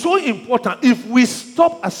is so important. If we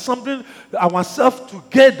stop assembling ourselves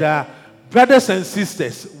together, brothers and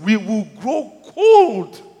sisters, we will grow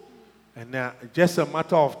cold. And just a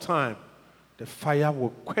matter of time, the fire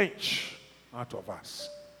will quench out of us.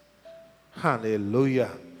 Hallelujah.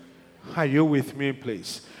 Are you with me,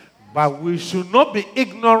 please? But we should not be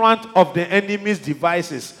ignorant of the enemy's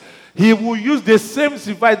devices. He will use the same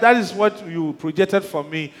device. That is what you projected for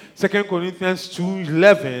me. 2 Corinthians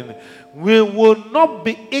 2:11. We will not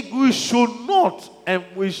be ignorant. We should not, and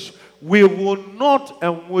we will not,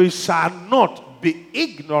 and we shall not be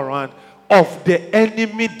ignorant of the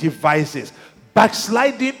enemy devices.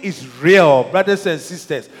 Backsliding is real, brothers and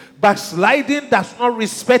sisters. Backsliding does not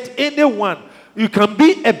respect anyone. You can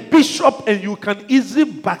be a bishop and you can easily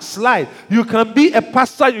backslide. You can be a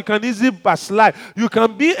pastor, you can easily backslide. You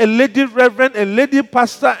can be a lady reverend, a lady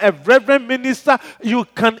pastor, a reverend minister, you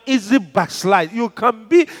can easily backslide. You can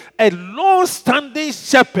be a long-standing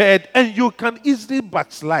shepherd and you can easily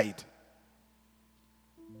backslide.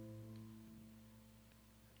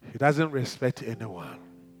 He doesn't respect anyone.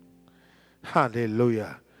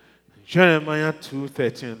 Hallelujah. Jeremiah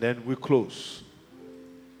 2:13, then we close.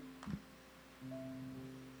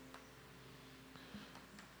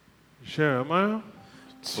 Jeremiah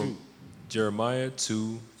 2. Jeremiah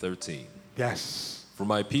 2:13. Yes. For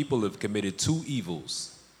my people have committed two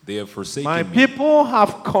evils. They have forsaken My me. people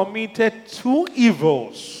have committed two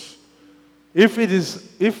evils.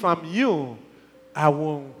 If I'm you, I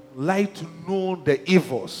would like to know the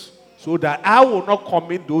evils so that I will not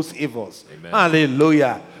commit those evils. Amen.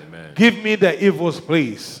 Hallelujah. Amen. Give me the evils,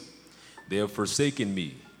 please. They have forsaken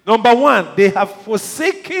me. Number one, they have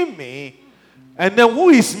forsaken me. And then who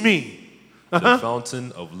is me? The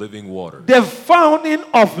fountain of living water. The fountain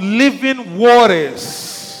of living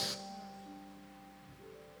waters.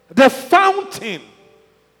 The fountain.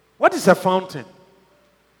 What is a fountain?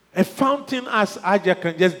 A fountain, as Aja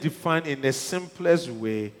can just define in the simplest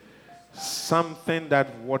way, something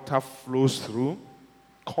that water flows through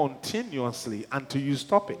continuously until you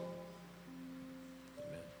stop it.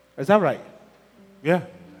 Is that right? Yeah.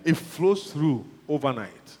 It flows through overnight.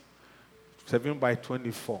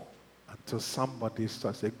 7/24. Until somebody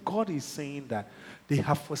starts. God is saying that they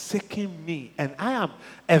have forsaken me, and I am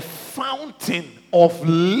a fountain of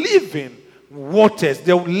living waters.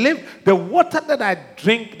 They will live. The water that I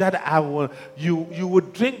drink, that I will, you will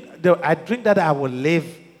drink. I drink that I will live.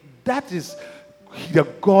 That is the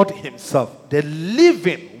God Himself, the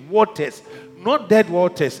living waters, not dead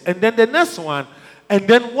waters. And then the next one. And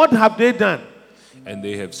then what have they done? And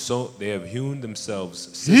they have hewn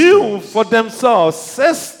themselves Hewn cisterns. for themselves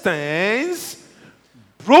cisterns,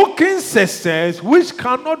 broken cisterns, which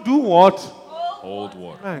cannot do what? Hold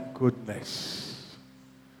water. My goodness.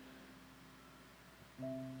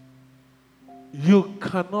 You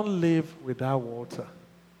cannot live without water.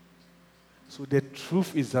 So the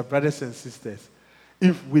truth is that, brothers and sisters,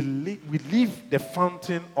 if we leave the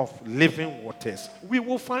fountain of living waters, we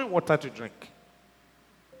will find water to drink.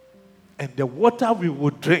 And the water we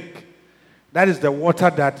will drink, that is the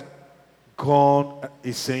water that God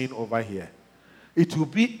is saying over here. It will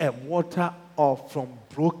be a water from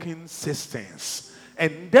broken cisterns.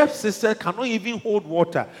 And that cistern cannot even hold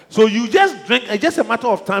water. So you just drink, and just a matter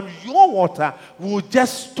of time, your water will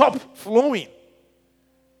just stop flowing.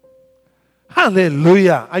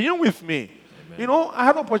 Hallelujah. Are you with me? Amen. You know, I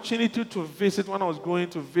had opportunity to visit when I was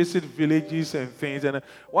going to visit villages and things. And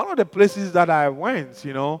one of the places that I went,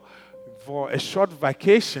 for a short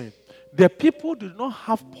vacation, the people do not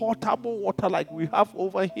have potable water like we have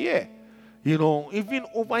over here. Even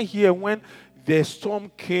over here, when the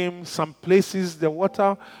storm came, some places the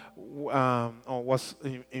water was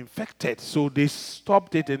infected, so they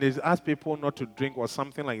stopped it and they asked people not to drink or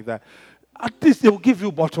something like that. At least they will give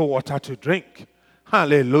you bottled water to drink.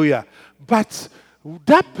 Hallelujah. But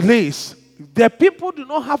that place, the people do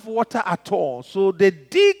not have water at all, so they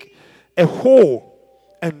dig a hole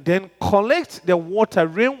and then collect the water,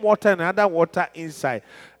 rainwater and other water inside.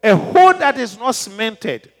 A hole that is not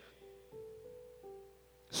cemented.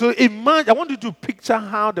 So imagine, I want you to picture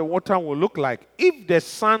how the water will look like. If the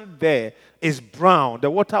sand there is brown,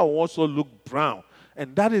 the water will also look brown.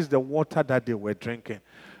 And that is the water that they were drinking.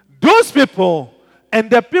 Those people and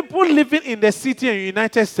the people living in the city and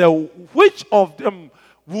United States, which of them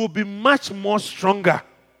will be much more stronger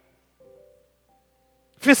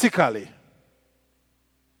physically?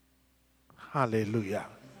 Hallelujah.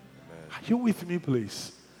 Amen. Are you with me,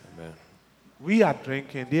 please? Amen. We are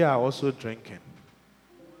drinking, they are also drinking.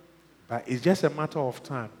 But it's just a matter of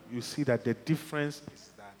time. You see that the difference is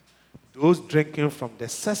that those drinking from the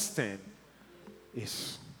cistern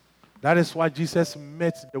is. That is why Jesus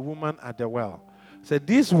met the woman at the well. He said,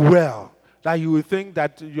 this well that you will think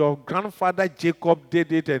that your grandfather Jacob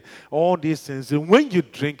did it and all these things, and when you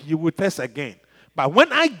drink, you will thirst again. But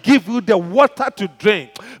when I give you the water to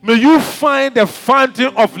drink, may you find the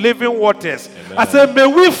fountain of living waters. Amen. I said, may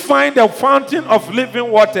we find the fountain of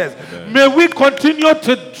living waters. Amen. May we continue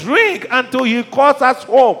to drink until He calls us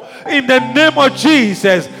home. In the name of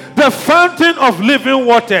Jesus, the fountain of living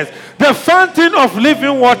waters. The fountain of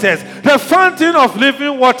living waters. The fountain of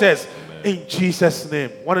living waters. Amen. In Jesus'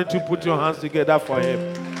 name. Why don't you put your hands together for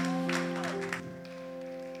Him?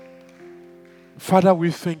 Father,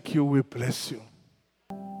 we thank you. We bless you.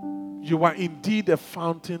 You are indeed a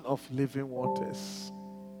fountain of living waters.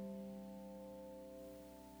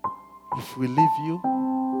 If we leave you,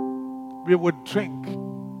 we will drink,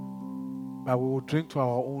 but we will drink to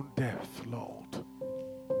our own death, Lord.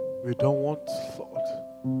 We don't want,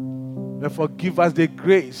 Lord. Therefore, give us the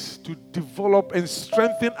grace to develop and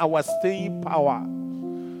strengthen our staying power.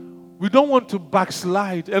 We don't want to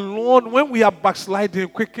backslide. And Lord, when we are backsliding,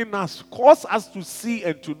 quicken us, cause us to see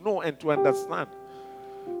and to know and to understand.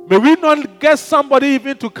 May we not get somebody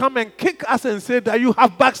even to come and kick us and say that you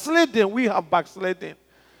have backslidden. We have backslidden.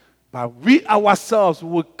 But we ourselves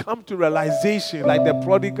will come to realization, like the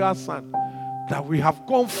prodigal son, that we have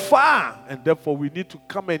gone far and therefore we need to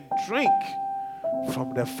come and drink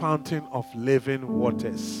from the fountain of living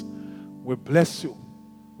waters. We bless you.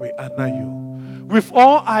 We honor you. With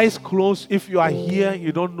all eyes closed, if you are here,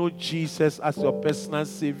 you don't know Jesus as your personal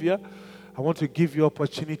Savior, I want to give you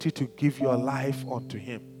opportunity to give your life unto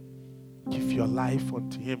Him. Give your life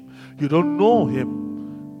unto Him. You don't know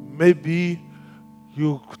Him. Maybe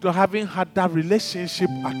you haven't had that relationship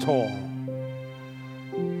at all.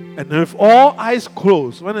 And if all eyes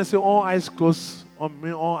closed, when I say all eyes closed, I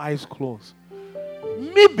mean all eyes closed.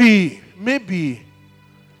 Maybe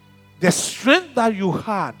the strength that you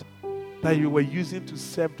had, that you were using to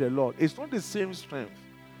serve the Lord, it's not the same strength.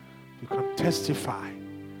 You can testify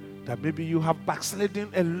that maybe you have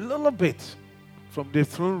backslidden a little bit from the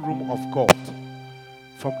throne room of God,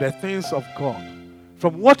 from the things of God,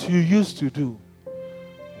 from what you used to do.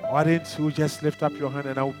 Why don't you just lift up your hand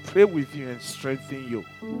and I will pray with you and strengthen you.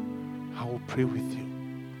 I will pray with you.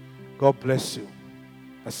 God bless you.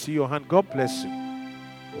 I see your hand. God bless you.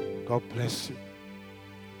 God bless you.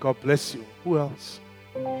 God bless you. Who else?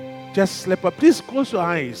 Just slip up. Please close your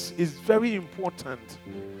eyes. It's very important.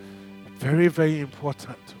 Very, very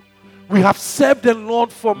important. We have served the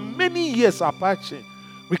Lord for many years, Apache.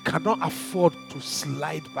 We cannot afford to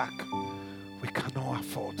slide back. We cannot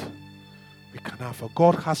afford. We cannot afford.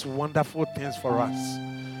 God has wonderful things for us.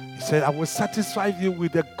 He said, I will satisfy you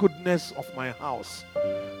with the goodness of my house.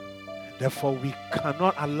 Therefore, we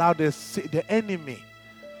cannot allow the enemy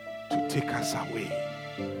to take us away.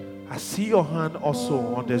 I see your hand also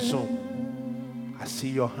on the Zoom. I see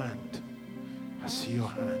your hand. I see your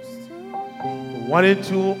hand. One and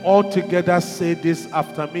two all together say this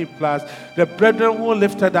after me, plus the brethren who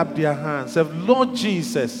lifted up their hands say, Lord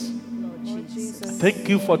Jesus, thank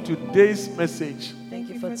you for today's message. Thank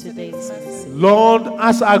you for today's message. Lord,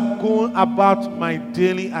 as I go about my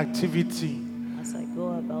daily activity, As I go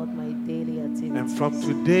about my daily activities, and from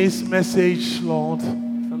today's message, Lord,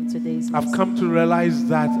 from today's I've message, come to realize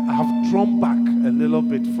that I have drawn back a little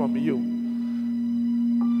bit from you.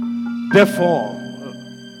 Therefore,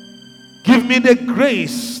 give me the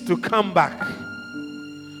grace to come back.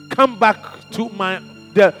 Come back to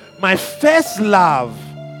my first love.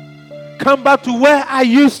 Come back to where I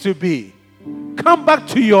used to be. Come back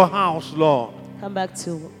to your house, Lord. come back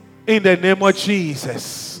to In the name of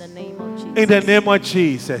Jesus. the name of Jesus. In the name of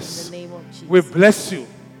Jesus. In the name of Jesus. We bless you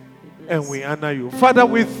We bless and we honor you. Father,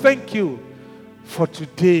 we thank you for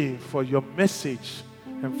today, for your message,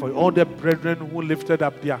 and for all the brethren who lifted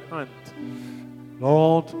up their hand.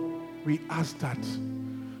 Lord, we ask that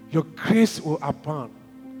your grace will abound.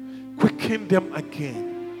 Quicken them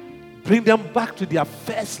again. Bring them back to their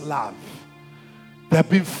first love. They have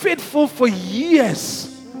been faithful for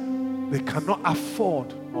years. They cannot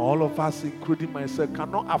afford, all of us, including myself,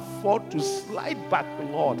 cannot afford to slide back,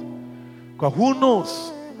 Lord. Because who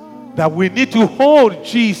knows that we need to hold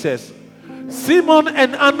Jesus. Simon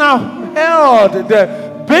and Anna held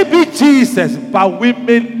the baby Jesus, but we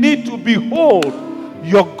may need to behold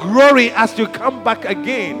your glory as you come back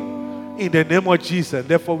again in the name of Jesus.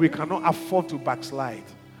 Therefore, we cannot afford to backslide.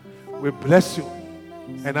 We bless you.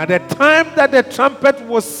 And at the time that the trumpet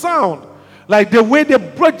will sound, like the way they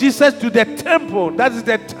brought Jesus to the temple, that is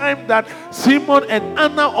the time that Simon and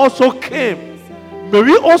Anna also came. May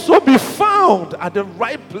we also be found at the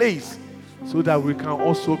right place so that we can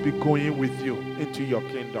also be going with you into your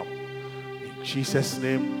kingdom. In Jesus'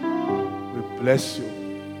 name, we bless you.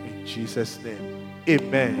 In Jesus' name,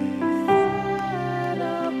 amen.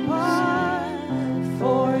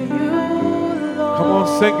 For you, Lord, Come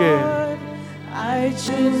on, sing it. I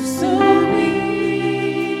choose to be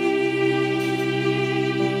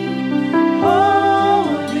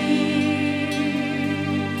holy,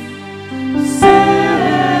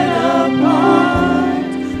 set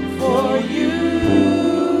apart for you,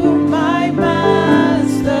 my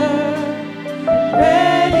Master,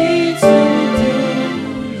 ready to do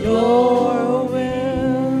your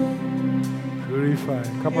will. Purify.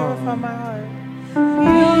 Come Purify on. my heart.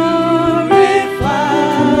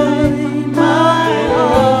 Purify my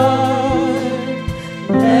heart,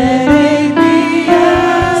 let it be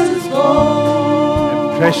as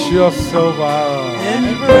gold Precious silver. and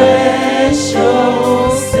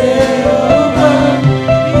precious silver.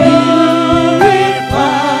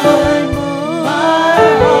 Purify my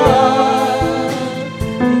heart,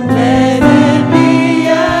 let it be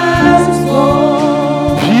as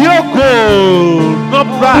gold. Pure gold, not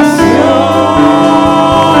brass.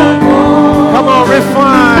 Come on,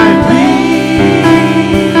 refine.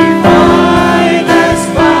 Fine as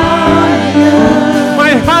fire.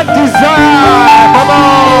 My heart desire. Come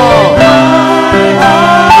on. My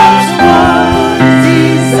heart's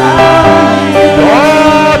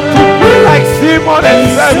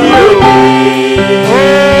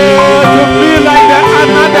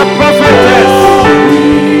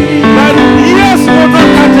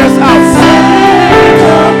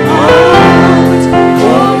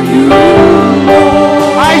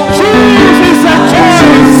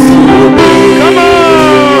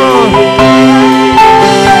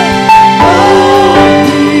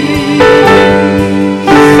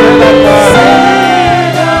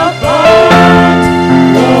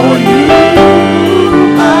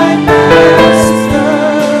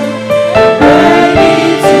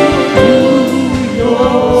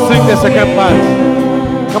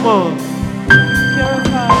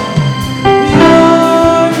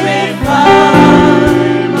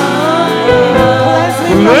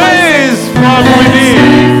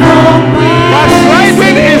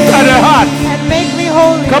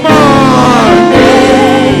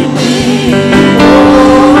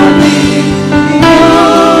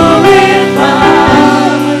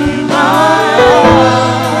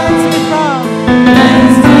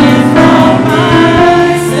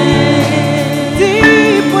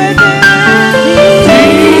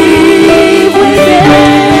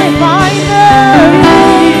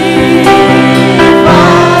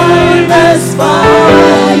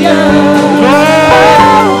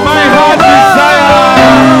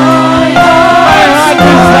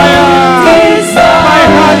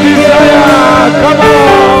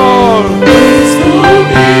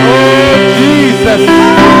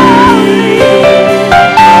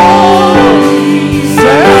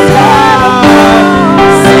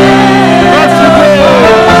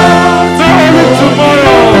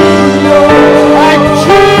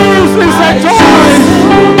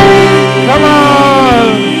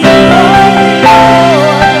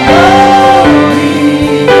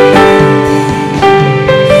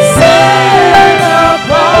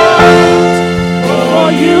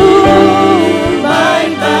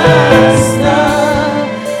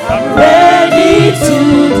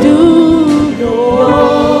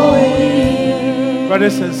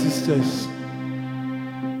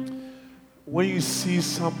when you see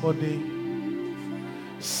somebody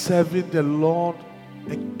serving the Lord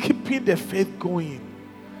and keeping the faith going,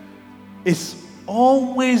 it's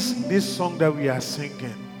always this song that we are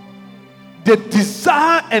singing. The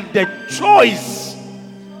desire and the choice.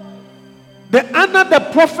 The Anna the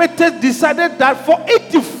prophetess decided that for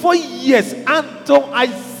 84 years, until I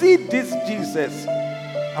see this Jesus,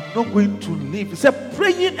 I'm not going to live. He said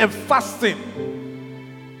praying and fasting.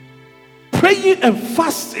 Praying and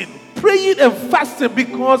fasting. Praying and fasting,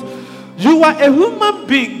 because you are a human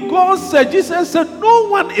being. God said, Jesus said, no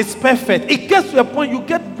one is perfect. It gets to a point you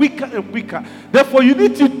get weaker and weaker. Therefore, you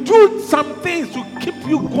need to do some things to keep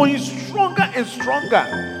you going stronger and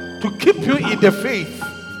stronger, to keep you in the faith.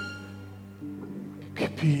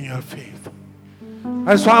 Keep you in your faith.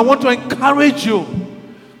 And so I want to encourage you.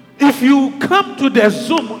 If you come to the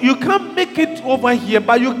Zoom, you can't make it over here,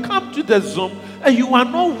 but you come to the Zoom and you are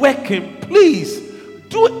not working, please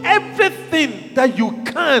do everything that you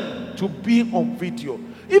can to be on video.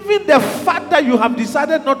 Even the fact that you have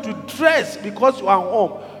decided not to dress because you are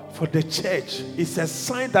home for the church is a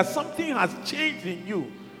sign that something has changed in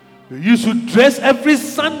you. You should dress every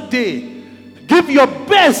Sunday. Give your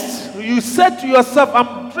best. You said to yourself,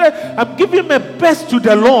 I'm giving my best to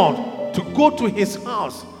the Lord to go to his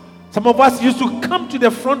house. Some of us used to come to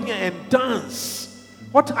the front here and dance.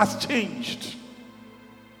 What has changed?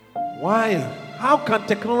 Why? How can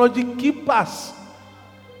technology keep us?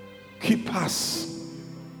 Keep us.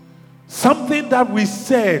 Something that we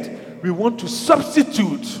said we want to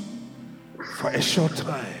substitute for a short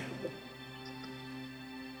time.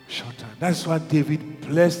 Short time. That's why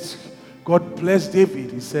God blessed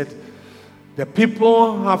David. He said, the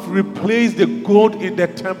people have replaced the gold in the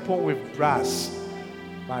temple with brass,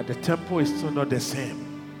 but the temple is still not the same.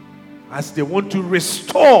 As they wanted to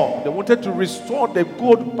restore the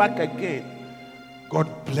gold back again.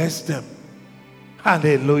 God bless them.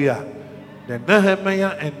 Hallelujah. The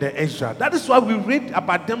Nehemiah and the Ezra. That is why we read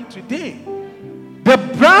about them today. The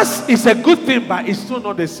brass is a good thing, but it's still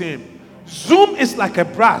not the same. Zoom is like a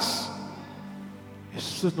brass. It's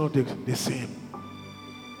still not the same.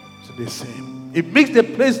 It's the same. It makes the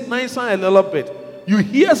place nicer a little bit. You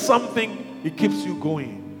hear something, it keeps you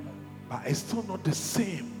going. But it's still not the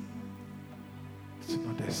same. It's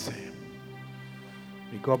not the same.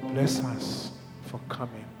 May God bless us for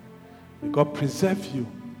coming. May God preserve you.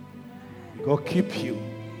 May God keep you.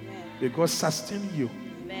 May God sustain you.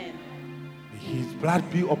 May his blood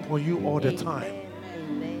be upon you all the time.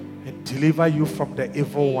 And deliver you from the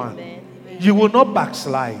evil one. You will not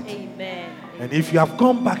backslide. And if you have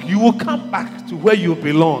gone back, you will come back to where you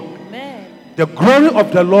belong. The glory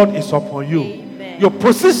of the Lord is upon you. Your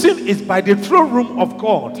position is by the throne room of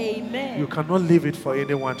God. You cannot leave it for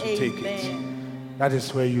anyone to take it. That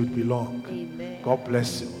is where you belong. God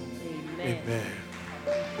bless you. Amen.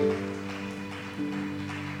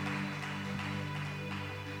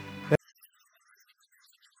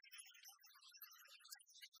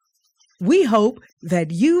 We hope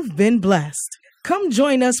that you've been blessed. Come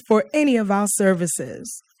join us for any of our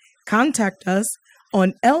services. Contact us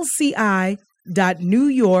on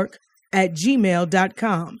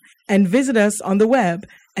lci.newyork@gmail.com and visit us on the web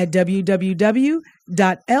at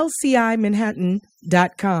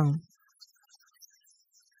www.lcimanhattan.com.